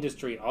in the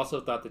industry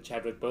also thought that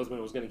Chadwick Boseman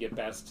was going to get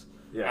Best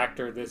Yeah.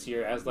 Actor this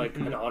year as like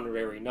an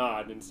honorary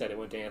nod. Instead, it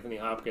went to Anthony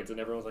Hopkins, and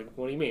everyone was like,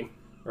 "What do you mean?"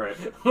 Right.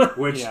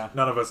 Which Yeah.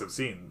 none of us have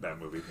seen that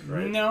movie,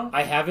 right? No.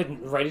 I have it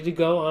ready to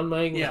go on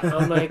my Yeah.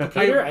 on my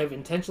computer. I've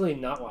intentionally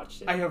not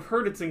watched it. I have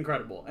heard it's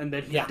incredible, and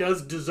that he Yeah.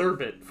 does deserve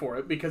it for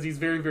it because he's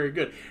very, very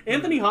good.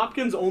 Anthony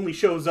Hopkins only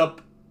shows up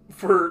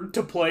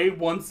to play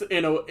once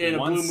in a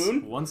blue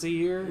moon. Once a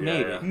year, Yeah,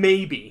 maybe. yeah.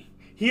 Maybe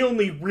he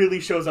only really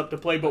shows up to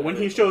play, but when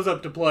he shows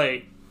up to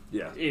play,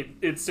 Yeah.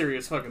 it's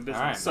serious fucking business.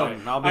 All right,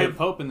 So I'll be I a have,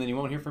 pope, and then you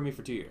won't hear from me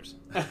for 2 years.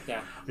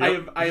 yeah.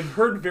 I have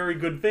heard very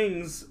good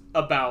things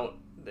about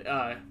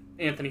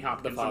Anthony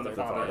Hopkins and the The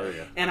father, father,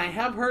 yeah. and I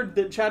have heard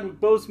that Chadwick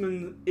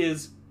Boseman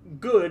is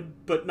good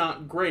but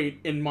not great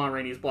in Ma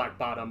Rainey's Black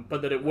Bottom,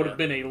 but that it would have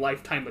been a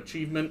lifetime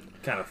achievement.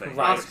 Kind of thing.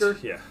 Right. Oscar?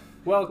 Yeah.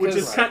 Well, Which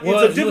is kind, Well,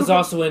 it's a he was difficult-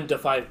 also in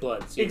Defy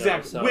Bloods. You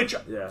exactly know, so which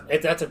Yeah.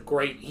 that's a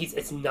great.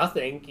 It's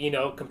nothing, you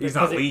know. Compared, He's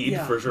not 'cause lead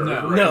yeah. for sure.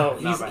 No. right? No,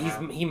 Not by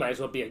half. he might as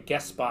well be a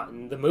guest spot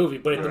in the movie,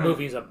 but the Right.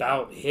 movie's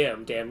about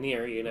him, damn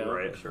near, you know.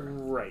 Right. Sure.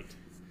 right.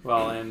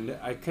 well, and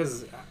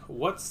because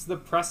what's the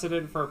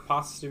precedent for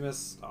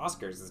posthumous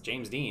Oscars? It's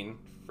James Dean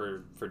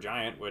for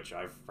Giant, which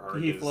I've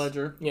heard Heath is...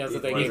 Ledger Yeah, so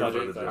Heath they Ledger gave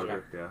for it. the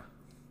Joker, yeah.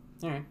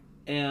 All right,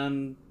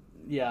 and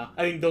yeah,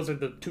 I think those are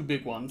the two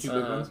big ones. two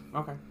big ones.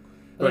 Okay.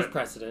 There's But-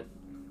 precedent.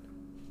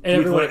 And Heath,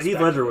 everyone Heath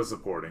expected Ledger it. was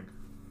supporting.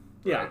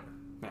 Yeah,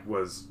 Right?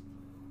 Was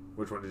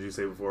which one did you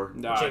say before?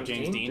 James James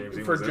Dean? Dean. James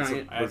Dean for was in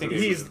Giant, I think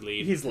was he it- was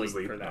lead. he's He was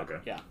lead lead? for that. Okay.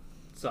 Yeah,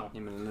 so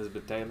Him and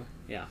Elizabeth Taylor.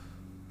 yeah.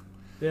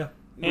 Yeah.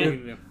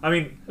 And, I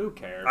mean, Who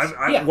cares?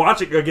 Yeah.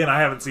 watching again. I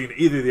haven't seen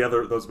either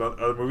of those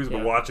other movies, but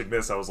Yeah. watching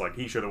this, I was like,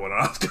 he should have won an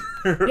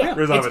Oscar. Yeah,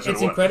 Riz Ahmed it's should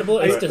have won. incredible.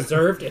 It's But-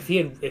 deserved. If he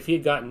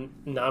had gotten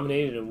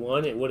nominated and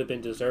won, it would have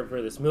been deserved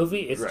for this movie.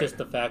 It's Right. just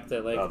the fact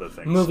that like Other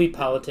things. movie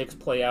politics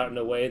play out in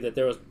a way that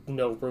there was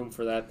no room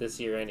for that this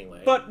year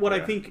anyway. But what I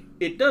Yeah. think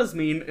it does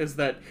mean is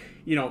that,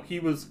 you know, he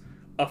was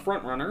a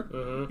front runner.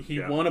 He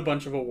Yeah. won a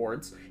bunch of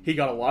awards. He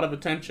got a lot of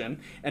attention,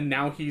 and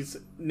now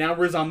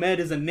Riz Ahmed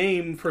is a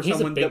name for He's a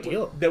someone big that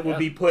deal. that would Yeah.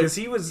 be put 'Cause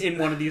he was- in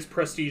one of these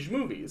prestige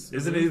movies.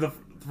 Isn't he the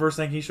first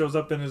thing he shows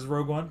up in is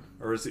Rogue One,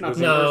 or is he? Not Was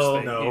the he No. first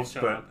thing No, he's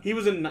shown but- up. He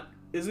was in.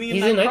 Isn't he?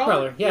 He's in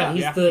Nightcrawler. Yeah,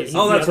 he's Yeah. the. He's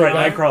Oh, the that's other right.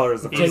 guy. Nightcrawler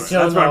is the Jake first.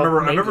 That's why I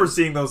remember. I Gyllenhaal remember made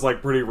seeing those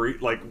like pretty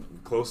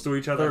close to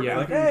each other. Yeah.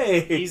 Like,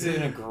 hey, He's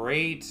in a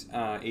great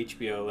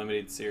HBO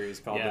limited series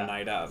called Yeah. The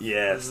Night Of.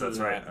 Yes, that's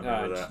right. I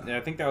remember that. I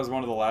think that was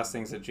one of the last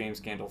things that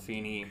James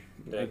Gandolfini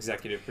Yeah.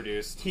 executive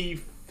produced. He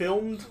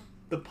filmed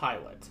the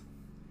pilot.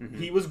 Mm-hmm.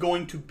 He was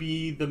going to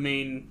be the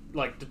main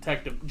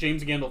detective.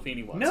 James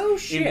Gandolfini was. No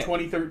shit. In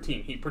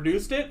 2013, he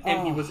produced it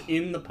and he Oh. was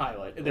in the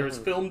pilot. There's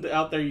filmed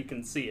out there. You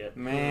can see it.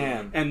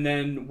 Man. And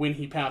then when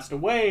he passed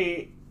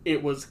away,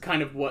 it was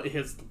kind of what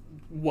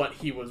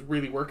he was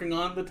really working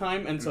on at the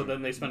time, and so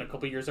then they spent a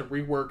couple years and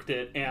reworked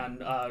it and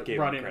Gave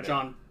brought him in credit.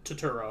 John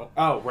Turturro.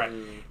 Oh, right.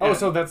 Oh, Yeah.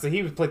 so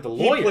he played the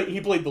He lawyer.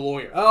 he played the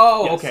lawyer.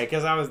 Oh, Yes. okay.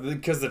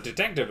 Because the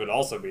detective would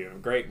also be a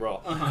great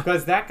role. Uh-huh.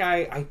 Because that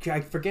guy,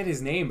 I forget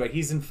his name, but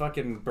he's in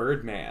fucking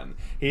Birdman.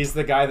 He's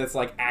the guy that's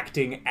like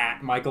acting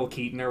at Michael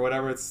Keaton or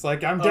whatever. It's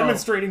like I'm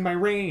demonstrating my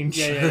range.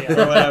 Yeah, yeah, yeah.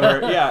 or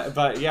whatever. Yeah,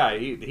 but yeah,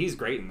 he's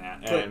great in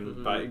that. But-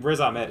 And but Riz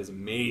Ahmed is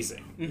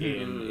amazing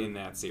in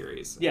that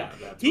series. Yeah,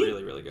 that's he,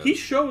 really really good. He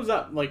shows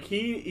up like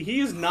he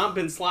has not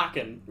been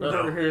slacking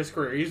over his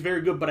career. He's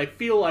very good, but I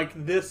feel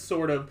like this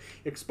sort of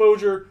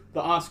exposure, the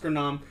Oscar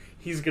nom,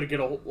 he's gonna get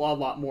a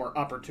lot more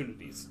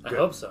opportunities. I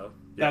hope so.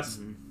 That's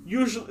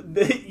usually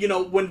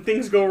when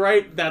things go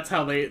right. That's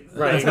how they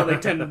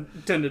tend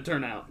to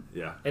turn out.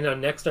 Yeah,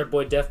 And next, our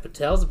boy Dev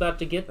Patel's about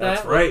to get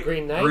that's that. with right.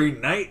 Green Knight.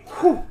 Green Knight.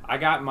 I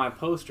got my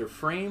poster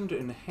framed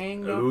and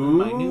hanged up in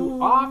my new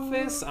Ooh.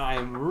 office.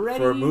 I'm ready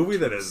For a movie to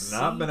that has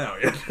not see been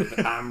out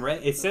yet. I'm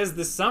ready. It says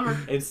this summer.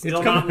 It's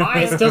still coming- not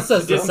live. It still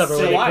says this Didn't summer.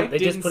 say- when they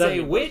didn't just put out say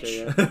the which.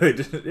 poster, yeah. They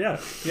just- yeah,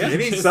 Yeah, you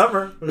need just-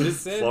 summer. just As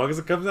said- long as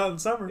it comes out in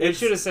summer. It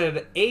should have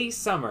said a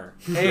summer.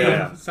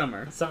 Yeah.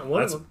 Summer.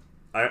 One That's of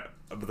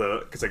them.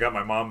 because I got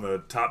my mom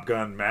the Top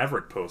Gun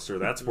Maverick poster.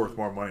 That's worth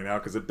more money now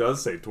because it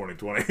does say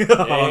 2020 on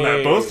that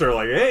Hey. poster.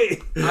 Like, hey,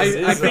 I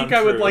is think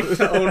I would untrue. like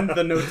to own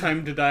the No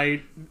Time to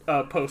Die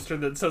poster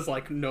that says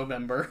like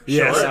November.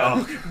 yes, Sure.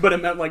 oh, But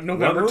it meant like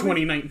November movie?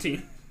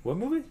 2019. What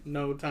movie?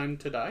 No Time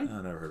to Die.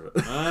 I never heard of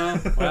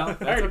it. Well,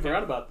 I already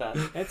forgot about that.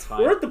 it's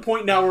fine. We're at the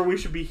point now where we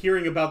should be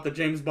hearing about the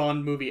James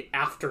Bond movie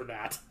after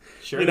that.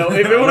 Sure. You know,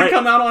 if it would have Right.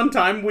 come out on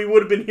time, we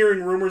would have been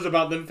hearing rumors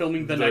about them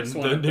filming the next the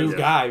one. new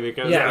guy,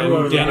 because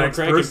whoever the Daniel next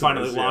Craig can person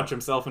finally is, launch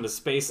himself into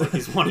space like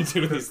he's wanted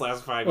to these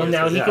last 5 years.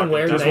 now he can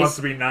wear just nice. wants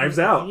to be Knives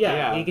Out. Yeah,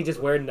 Yeah. he can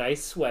just wear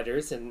nice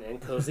sweaters and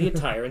cozy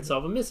attire and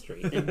solve a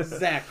mystery.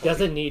 Exactly.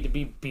 Doesn't need to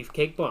be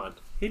Beefcake Blonde.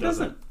 He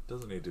doesn't.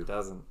 Doesn't need to.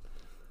 Doesn't.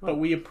 But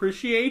we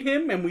appreciate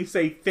him and we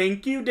say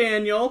thank you,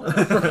 Daniel.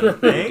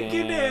 Thank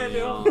you,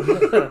 Daniel.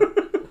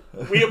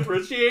 We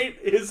appreciate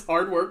his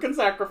hard work and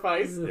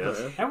sacrifice. Yes.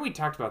 Haven't we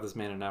talked about this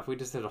man enough? We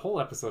just did a whole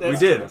episode.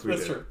 That's about did. this. We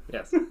That's did. true.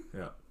 Yes.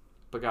 Yeah.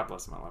 But God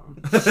bless him, I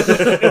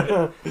love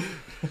him.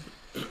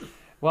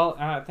 Well,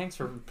 thanks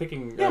for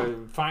picking.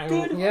 Good.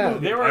 Yeah.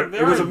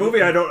 It was a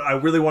movie I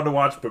really wanted to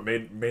watch, but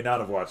may not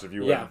have watched if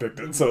you Yeah. hadn't picked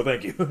it. So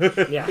thank you.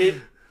 Yeah.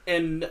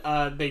 And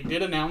they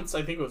did announce,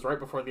 I think it was right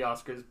before the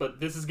Oscars, but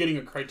this is getting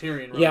a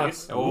Criterion Yeah.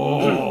 release.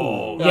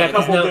 Oh. Yeah, a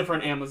 'cause couple now-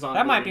 different Amazon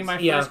That might be my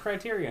movies. Yeah. first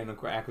Criterion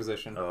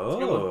acquisition.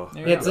 Oh.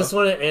 There you It's go. this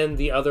one and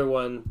the other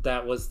one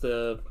that was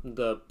the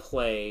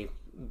play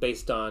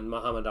based on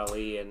Muhammad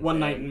Ali and One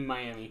Night and in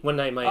Miami. One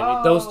Night in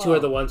Miami. Those two are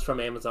the ones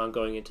from Amazon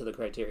going into the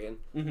Criterion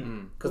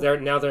because their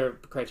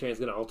Criterion is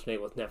going to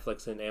alternate with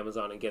Netflix and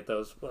Amazon and get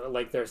those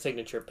like their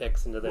signature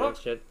picks into their Well,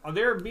 shit.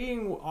 They're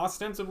being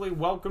ostensibly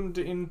welcomed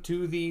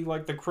into the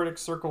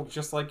critics circle,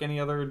 just like any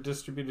other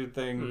distributed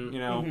thing. You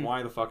know,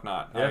 why the fuck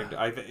not?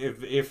 Yeah.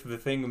 If the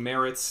thing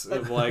merits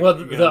like Well,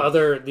 you know,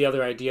 the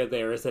other idea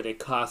there is that it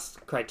costs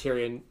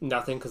Criterion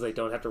nothing because they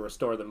don't have to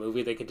restore the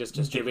movie. They could just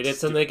distribute it,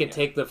 so they can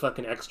take the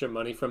fucking extra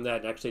money from that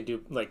and actually do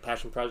like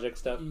passion project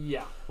stuff.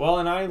 Yeah. Well,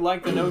 and I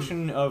like the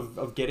notion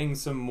of getting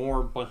some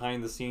more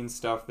behind the scenes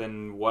stuff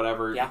than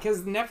whatever. Yeah.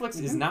 Because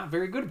Netflix is not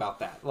very good about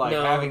that. Like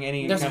No, having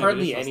any there's kind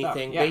hardly of additional stuff.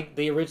 anything. Yeah.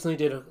 They originally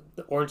did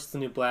Orange is the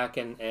New Black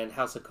and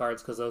House of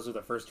Cards because those were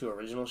the first two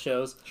original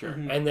shows. Sure.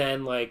 And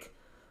then like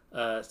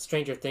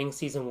Stranger Things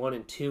season 1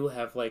 and 2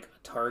 have like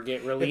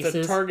Target releases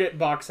It's a Target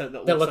box set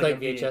that that look like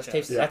like a VHS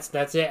tapes. Yeah.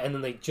 That's it. And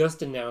then they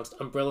just announced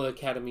Umbrella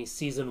Academy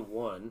season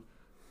 1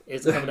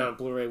 is coming out on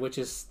Blu-ray, which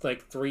is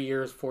like 4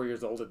 years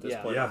old at this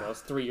point, Yeah.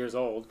 almost 3 years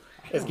old.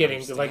 It's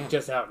getting like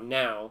just out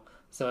now,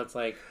 so it's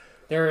like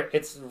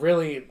it's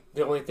really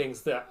the only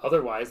things that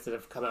otherwise that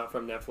have come out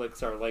from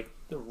Netflix are like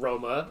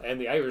Roma and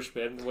The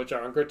Irishman, which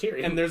are on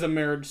Criterion, And there's a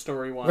Marriage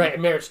Story one. right,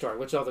 Marriage Story,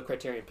 which all the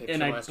Criterion picks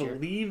And from I last year.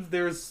 believe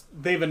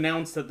they've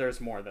announced that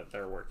there's more that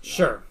they're working on.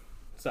 Sure,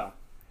 So,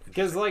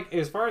 Because, like,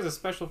 as far as a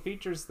special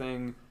features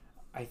thing,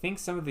 I think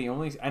some of the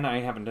only... And I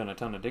haven't done a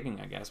ton of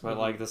digging, I guess. But,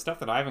 like, the stuff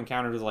that I've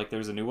encountered is, like,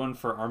 there's a new one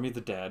for Army of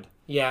the Dead.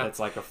 yeah. That's,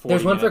 like, a 40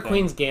 There's one for thing.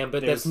 Queen's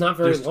Gambit There's that's not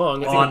very just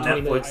long. It's on like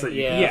 20 Netflix minutes. that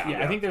you Yeah, can-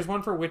 Yeah, I think there's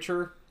one for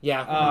Witcher.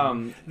 yeah.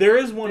 there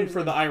is one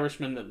for The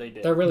Irishman that they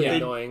did. They're really They-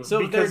 annoying. So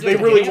Because they're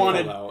they really handful,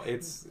 wanted- though.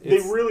 It's They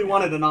really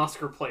wanted an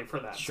Oscar play for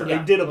that. Sure. So they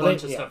Yeah. did a Well,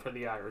 bunch they- of yeah. stuff for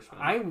The Irishman.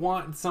 I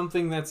want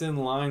something that's in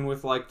line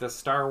with like the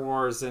Star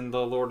Wars and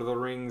the Lord of the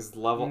Rings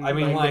level. I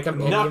mean, Like like the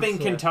compendiums, nothing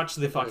can yeah. touch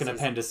the fucking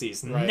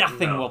Appendices. appendices. Right.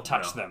 Nothing No, will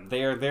touch no. them.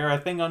 They're a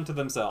thing unto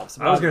themselves.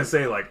 I was gonna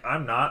say, like,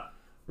 I'm not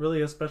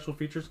really a special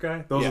features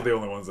guy. Those Yeah. are the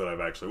only ones that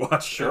I've actually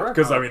watched. Sure.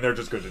 Because I mean, they're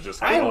just good to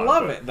just. Have I on,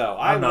 love but it though.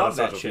 I I'm not a love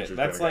that special shit. features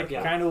That's kinda like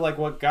guy. kind of like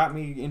what got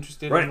me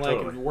interested Right, in like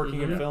totally.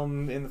 working in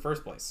film in the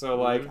first place.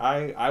 So like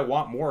I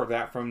want more of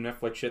that from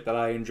Netflix shit that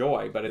I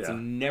enjoy, but it's Yeah.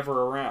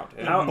 never around.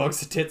 And How- it bugs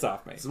the tits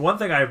off me. So one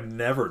thing I've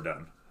never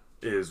done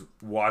is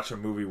watch a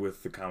movie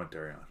with the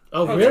commentary on.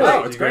 Oh, Oh, really?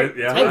 wow. You It's great. guys-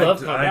 Yeah, I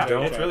love I commentary.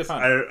 don't. It's really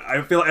fun.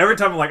 I feel every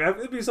time I'm like,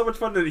 it'd be so much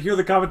fun to hear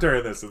the commentary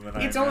on this, and then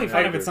It's I only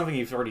fun if do. it's something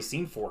you've already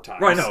seen 4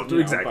 times. Right, no, you know,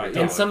 exactly. but, And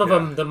yeah. some of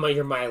Yeah. them,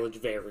 your mileage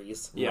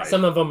varies. Yeah.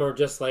 Some of them are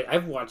just like I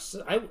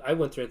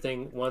went through a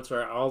thing once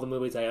where all the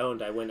movies I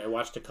owned, I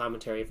watched a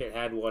commentary if it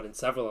had one, and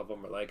several of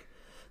them were like,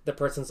 the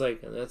person's like,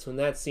 that's when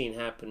that scene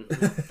happened.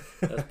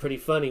 That's pretty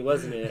funny,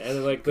 wasn't it? And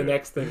then like the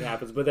next thing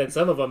happens, but then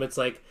some of them it's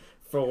like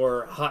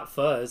for Hot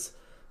Fuzz.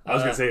 I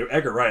was gonna say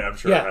Edgar Wright. I'm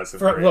sure Yeah, has some.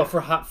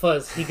 for Hot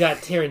Fuzz, he got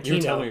Tarantino. You were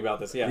telling me about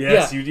this, yeah.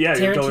 Yes, Yeah, you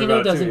Tarantino told me about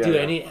it doesn't too. do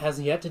Yeah, any,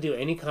 has yet to do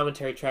any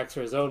commentary tracks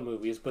for his own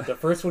movies, but the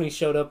first one he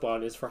showed up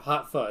on is for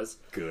Hot Fuzz,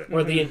 Good.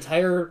 where the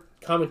entire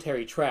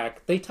commentary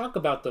track, they talk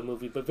about the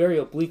movie, but very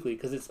obliquely,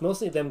 because it's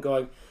mostly them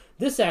going,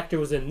 this actor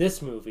was in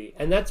this movie,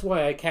 and that's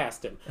why I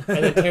cast him.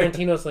 And then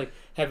Tarantino's like,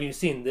 have you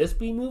seen this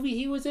B movie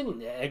he was in?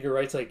 And Edgar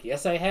Wright's like,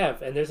 yes, I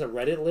have. And there's a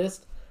Reddit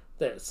list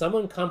that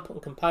someone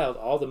compiled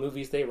all the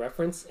movies they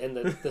reference in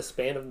the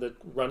span of the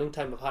running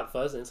time of Hot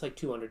Fuzz, and it's like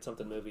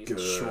 200-something movies.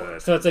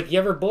 Good. So it's like, you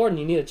ever bored and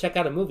you need to check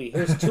out a movie,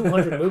 here's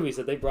 200 movies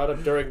that they brought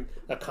up during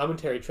a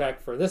commentary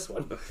track for this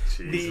one.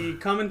 Jeez. The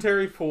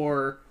commentary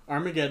for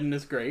Armageddon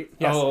is great.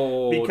 Yes.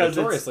 Oh, Because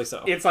notoriously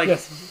so. it's like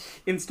Yes.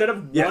 instead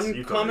of Yes, one you told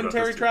me about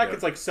commentary this too, track, yeah.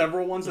 it's like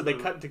several ones that they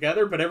cut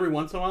together. But every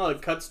once in a while,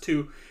 it cuts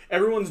to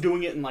everyone's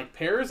doing it in like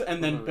pairs,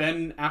 and then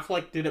Ben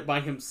Affleck did it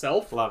by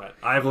himself. Love it.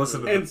 I've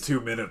listened to And the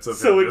 2 minutes of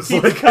So him it just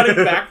keeps like cutting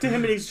back to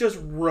him, and he's just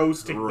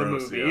roasting the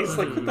Roast, movie. yeah. He's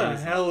like, "What the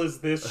hell is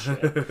this shit?"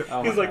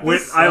 Oh He's my like, God. When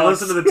 "This I sucks."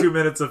 listened to the 2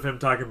 minutes of him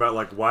talking about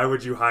like why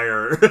would you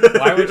hire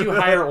Why would you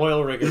hire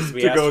oil riggers to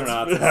be To go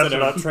astronauts to instead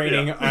of astronauts,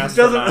 training yeah.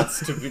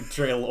 astronauts to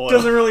drill oil?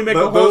 Doesn't really make a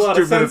whole Those lot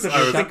 2 of sense minutes if I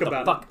you was- think Shut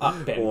the about fuck it.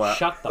 up, Ben. Wow.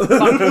 Shut the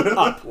fuck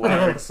up.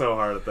 laughing so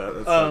hard at that?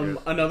 That's so good.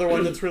 Another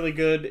one that's really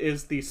good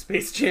is the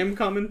Space Jam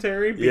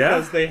commentary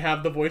because Yeah? they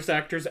have the voice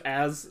actors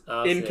as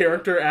Oh, in see.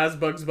 character as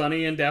Bugs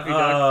Bunny and Daffy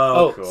Duck.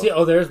 Oh, cool. see,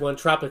 there's one.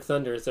 Tropic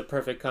Thunder is a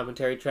perfect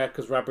commentary track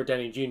because Robert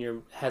Downey Jr.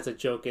 has a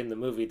joke in the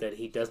movie that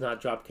he does not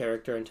drop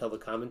character until the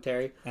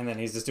commentary. And then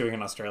he's just doing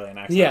an Australian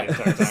accent. the Yeah.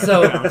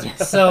 entire time.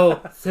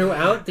 So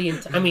throughout the,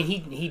 I mean,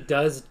 he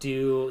does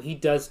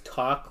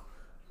talk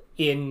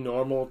in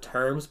normal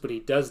terms, but he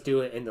does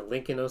do it in the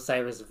Lincoln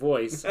Osiris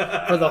voice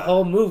for the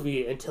whole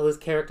movie until his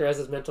character has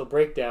his mental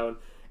breakdown.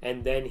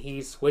 And then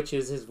he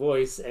switches his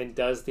voice and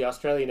does the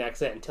Australian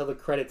accent until the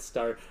credits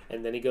start.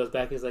 And then he goes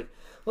back and he's like,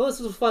 well, this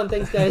was fun.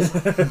 Thanks, guys.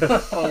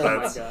 Oh my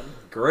That's god.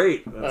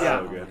 great. That's Yeah.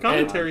 so good.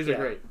 Commentaries And, are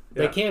great.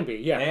 They Yeah. can be,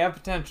 They yeah. have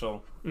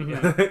potential.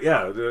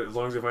 Yeah, as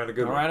long as you find a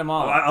good I'll one. write 'em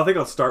all. Well, I think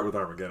I'll start with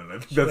Armageddon. I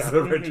think that's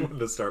the right one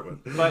to start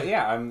with. But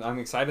yeah, I'm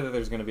excited that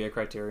there's going to be a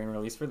Criterion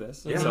release for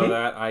this, Yeah. so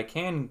that I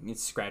can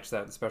scratch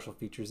that special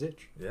features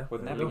itch. Yeah.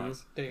 Wouldn't that be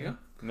nice? There you go.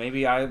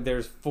 Maybe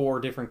there's 4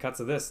 different cuts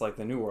of this, like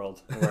the New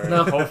World, where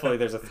No. hopefully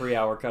there's a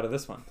 3-hour cut of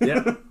this one.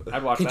 Yeah.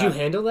 I'd watch Could that. you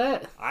handle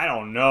that? I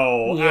don't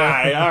know.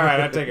 Yeah. All right,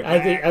 I take it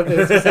back. I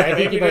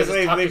think you Maybe guys just-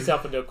 just talk they-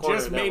 yourself into a corner.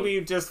 Just that would-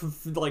 maybe just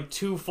like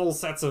 2 full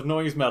sets of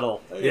noise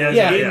metal. Yeah,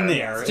 Yeah. in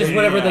there. It's just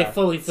whenever they Yeah.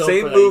 fully film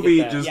Same for that, you movie,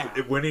 get that. just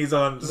Yeah. when he's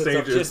on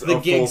stage, Just it's the a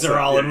full gigs set. are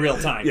all in Yeah. real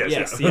time.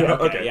 Yes, Yeah. yeah.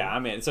 Okay. Yeah.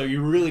 I'm in. So he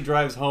really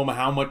drives home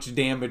how much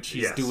damage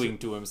he's Yes. doing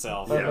to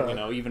himself. Yeah. You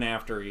know, even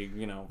after he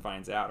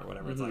finds out or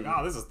whatever. It's like, Mm-hmm.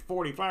 oh, this is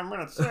 45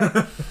 minutes.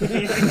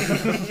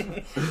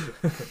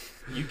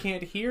 You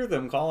can't hear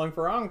them calling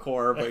for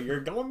encore, but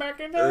you're going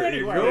back in there There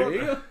you anyway. go. There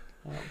you go.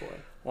 Oh boy.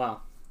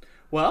 Wow.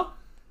 Well,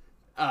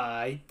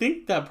 I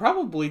think that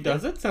probably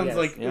does it. Sounds Yes.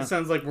 like Yeah. it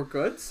sounds like we're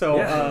good. So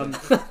Yeah.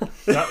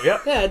 Yeah.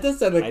 Yeah, it does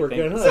sound like I we're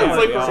think good, huh? Sounds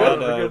like we we're all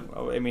good. had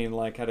We're I mean,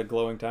 like, had a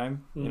glowing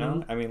time. You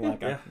know, I mean,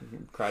 like, Yeah. I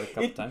cried a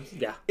couple times.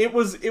 Yeah. it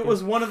was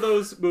one of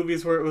those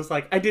movies where it was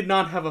like I did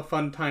not have a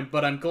fun time,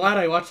 but I'm glad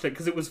I watched it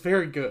because it was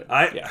very good.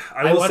 Yeah.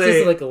 I I will watched say,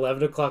 this at like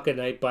 11 o'clock at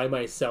night by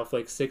myself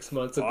like 6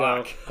 months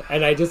ago,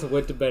 and I just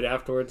went to bed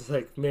afterwards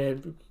like,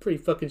 man, pretty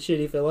fucking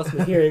shitty if I lost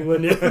my hearing,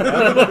 wouldn't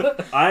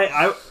it?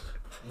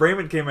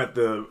 Raymond came at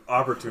the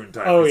opportune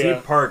time. Oh, 'cause yeah.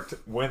 He parked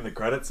when the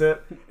credits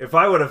hit. If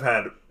I would have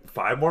had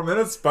 5 more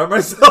minutes by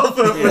myself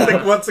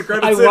once the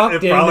credits I hit, walked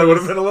it in, probably it would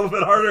have was- been a little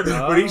bit harder.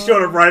 But he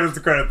showed up right as the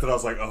credits, and I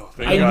was like, oh,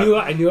 thank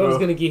God. I knew I was Oh.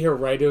 gonna get here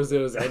right as it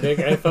was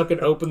ending. I fucking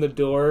opened the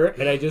door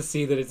and I just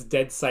see that it's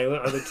dead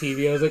silent on the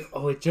TV. I was like,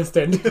 oh, it just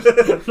ended.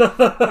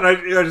 And I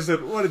just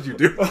said, what did you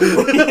do?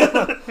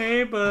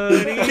 Hey, buddy.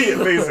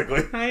 Yeah,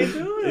 basically. How you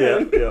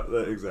doing? Yeah,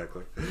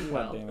 exactly.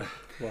 Well, Damn it.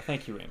 Well,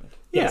 thank you, Raymond.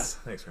 yes.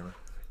 Thanks, Raymond.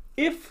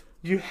 If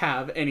you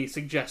have any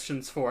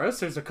suggestions for us,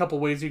 there's a couple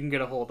ways you can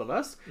get a hold of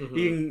us. You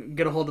can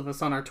get a hold of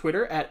us on our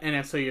Twitter at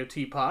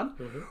NSOYOTpod,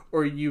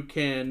 or you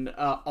can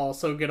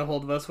also get a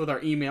hold of us with our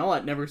email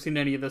at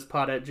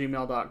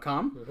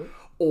neverseenanyofThispod@gmail.com.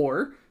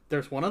 Or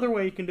there's one other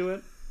way you can do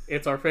it.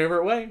 It's our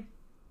favorite way.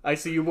 I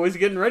see you boys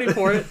getting ready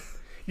for it.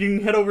 You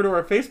can head over to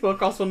our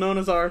Facebook, also known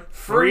as our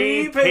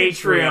Free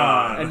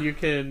Patreon. and you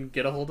can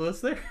get a hold of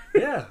us there.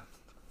 Yeah.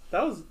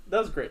 That was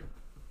great.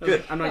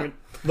 Good. I'm not gonna.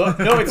 Look,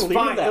 no, it's Leave it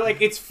fine. at that.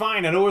 Like, it's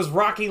fine. I know it was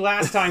rocky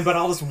last time, but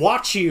I'll just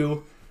watch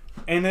you,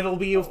 and it'll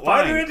be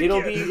Why fine. do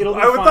It'll we- be I would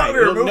fine. thought we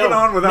were It'll- moving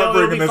on without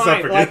it'll bringing be this up fine.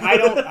 again. Like,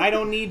 I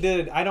don't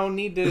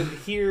need to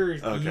hear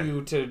Okay.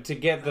 you to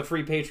get the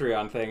free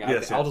Patreon thing.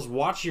 Yes, I'll yeah. just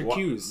watch your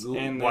cues,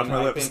 and watch then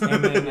my I lips. think,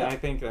 and then I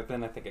think I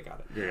got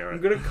it. Yeah, I'm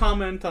right. gonna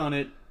comment on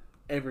it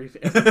every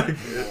time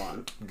you go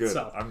on. Good.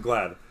 So, I'm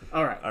glad.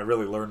 all right. I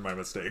really learned my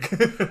mistake.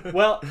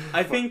 Well,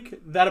 I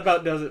think that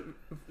about does it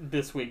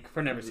this week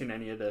for Never Seen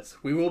Any of This.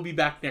 We will be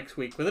back next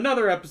week with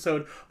another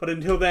episode, but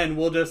until then,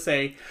 we'll just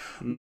say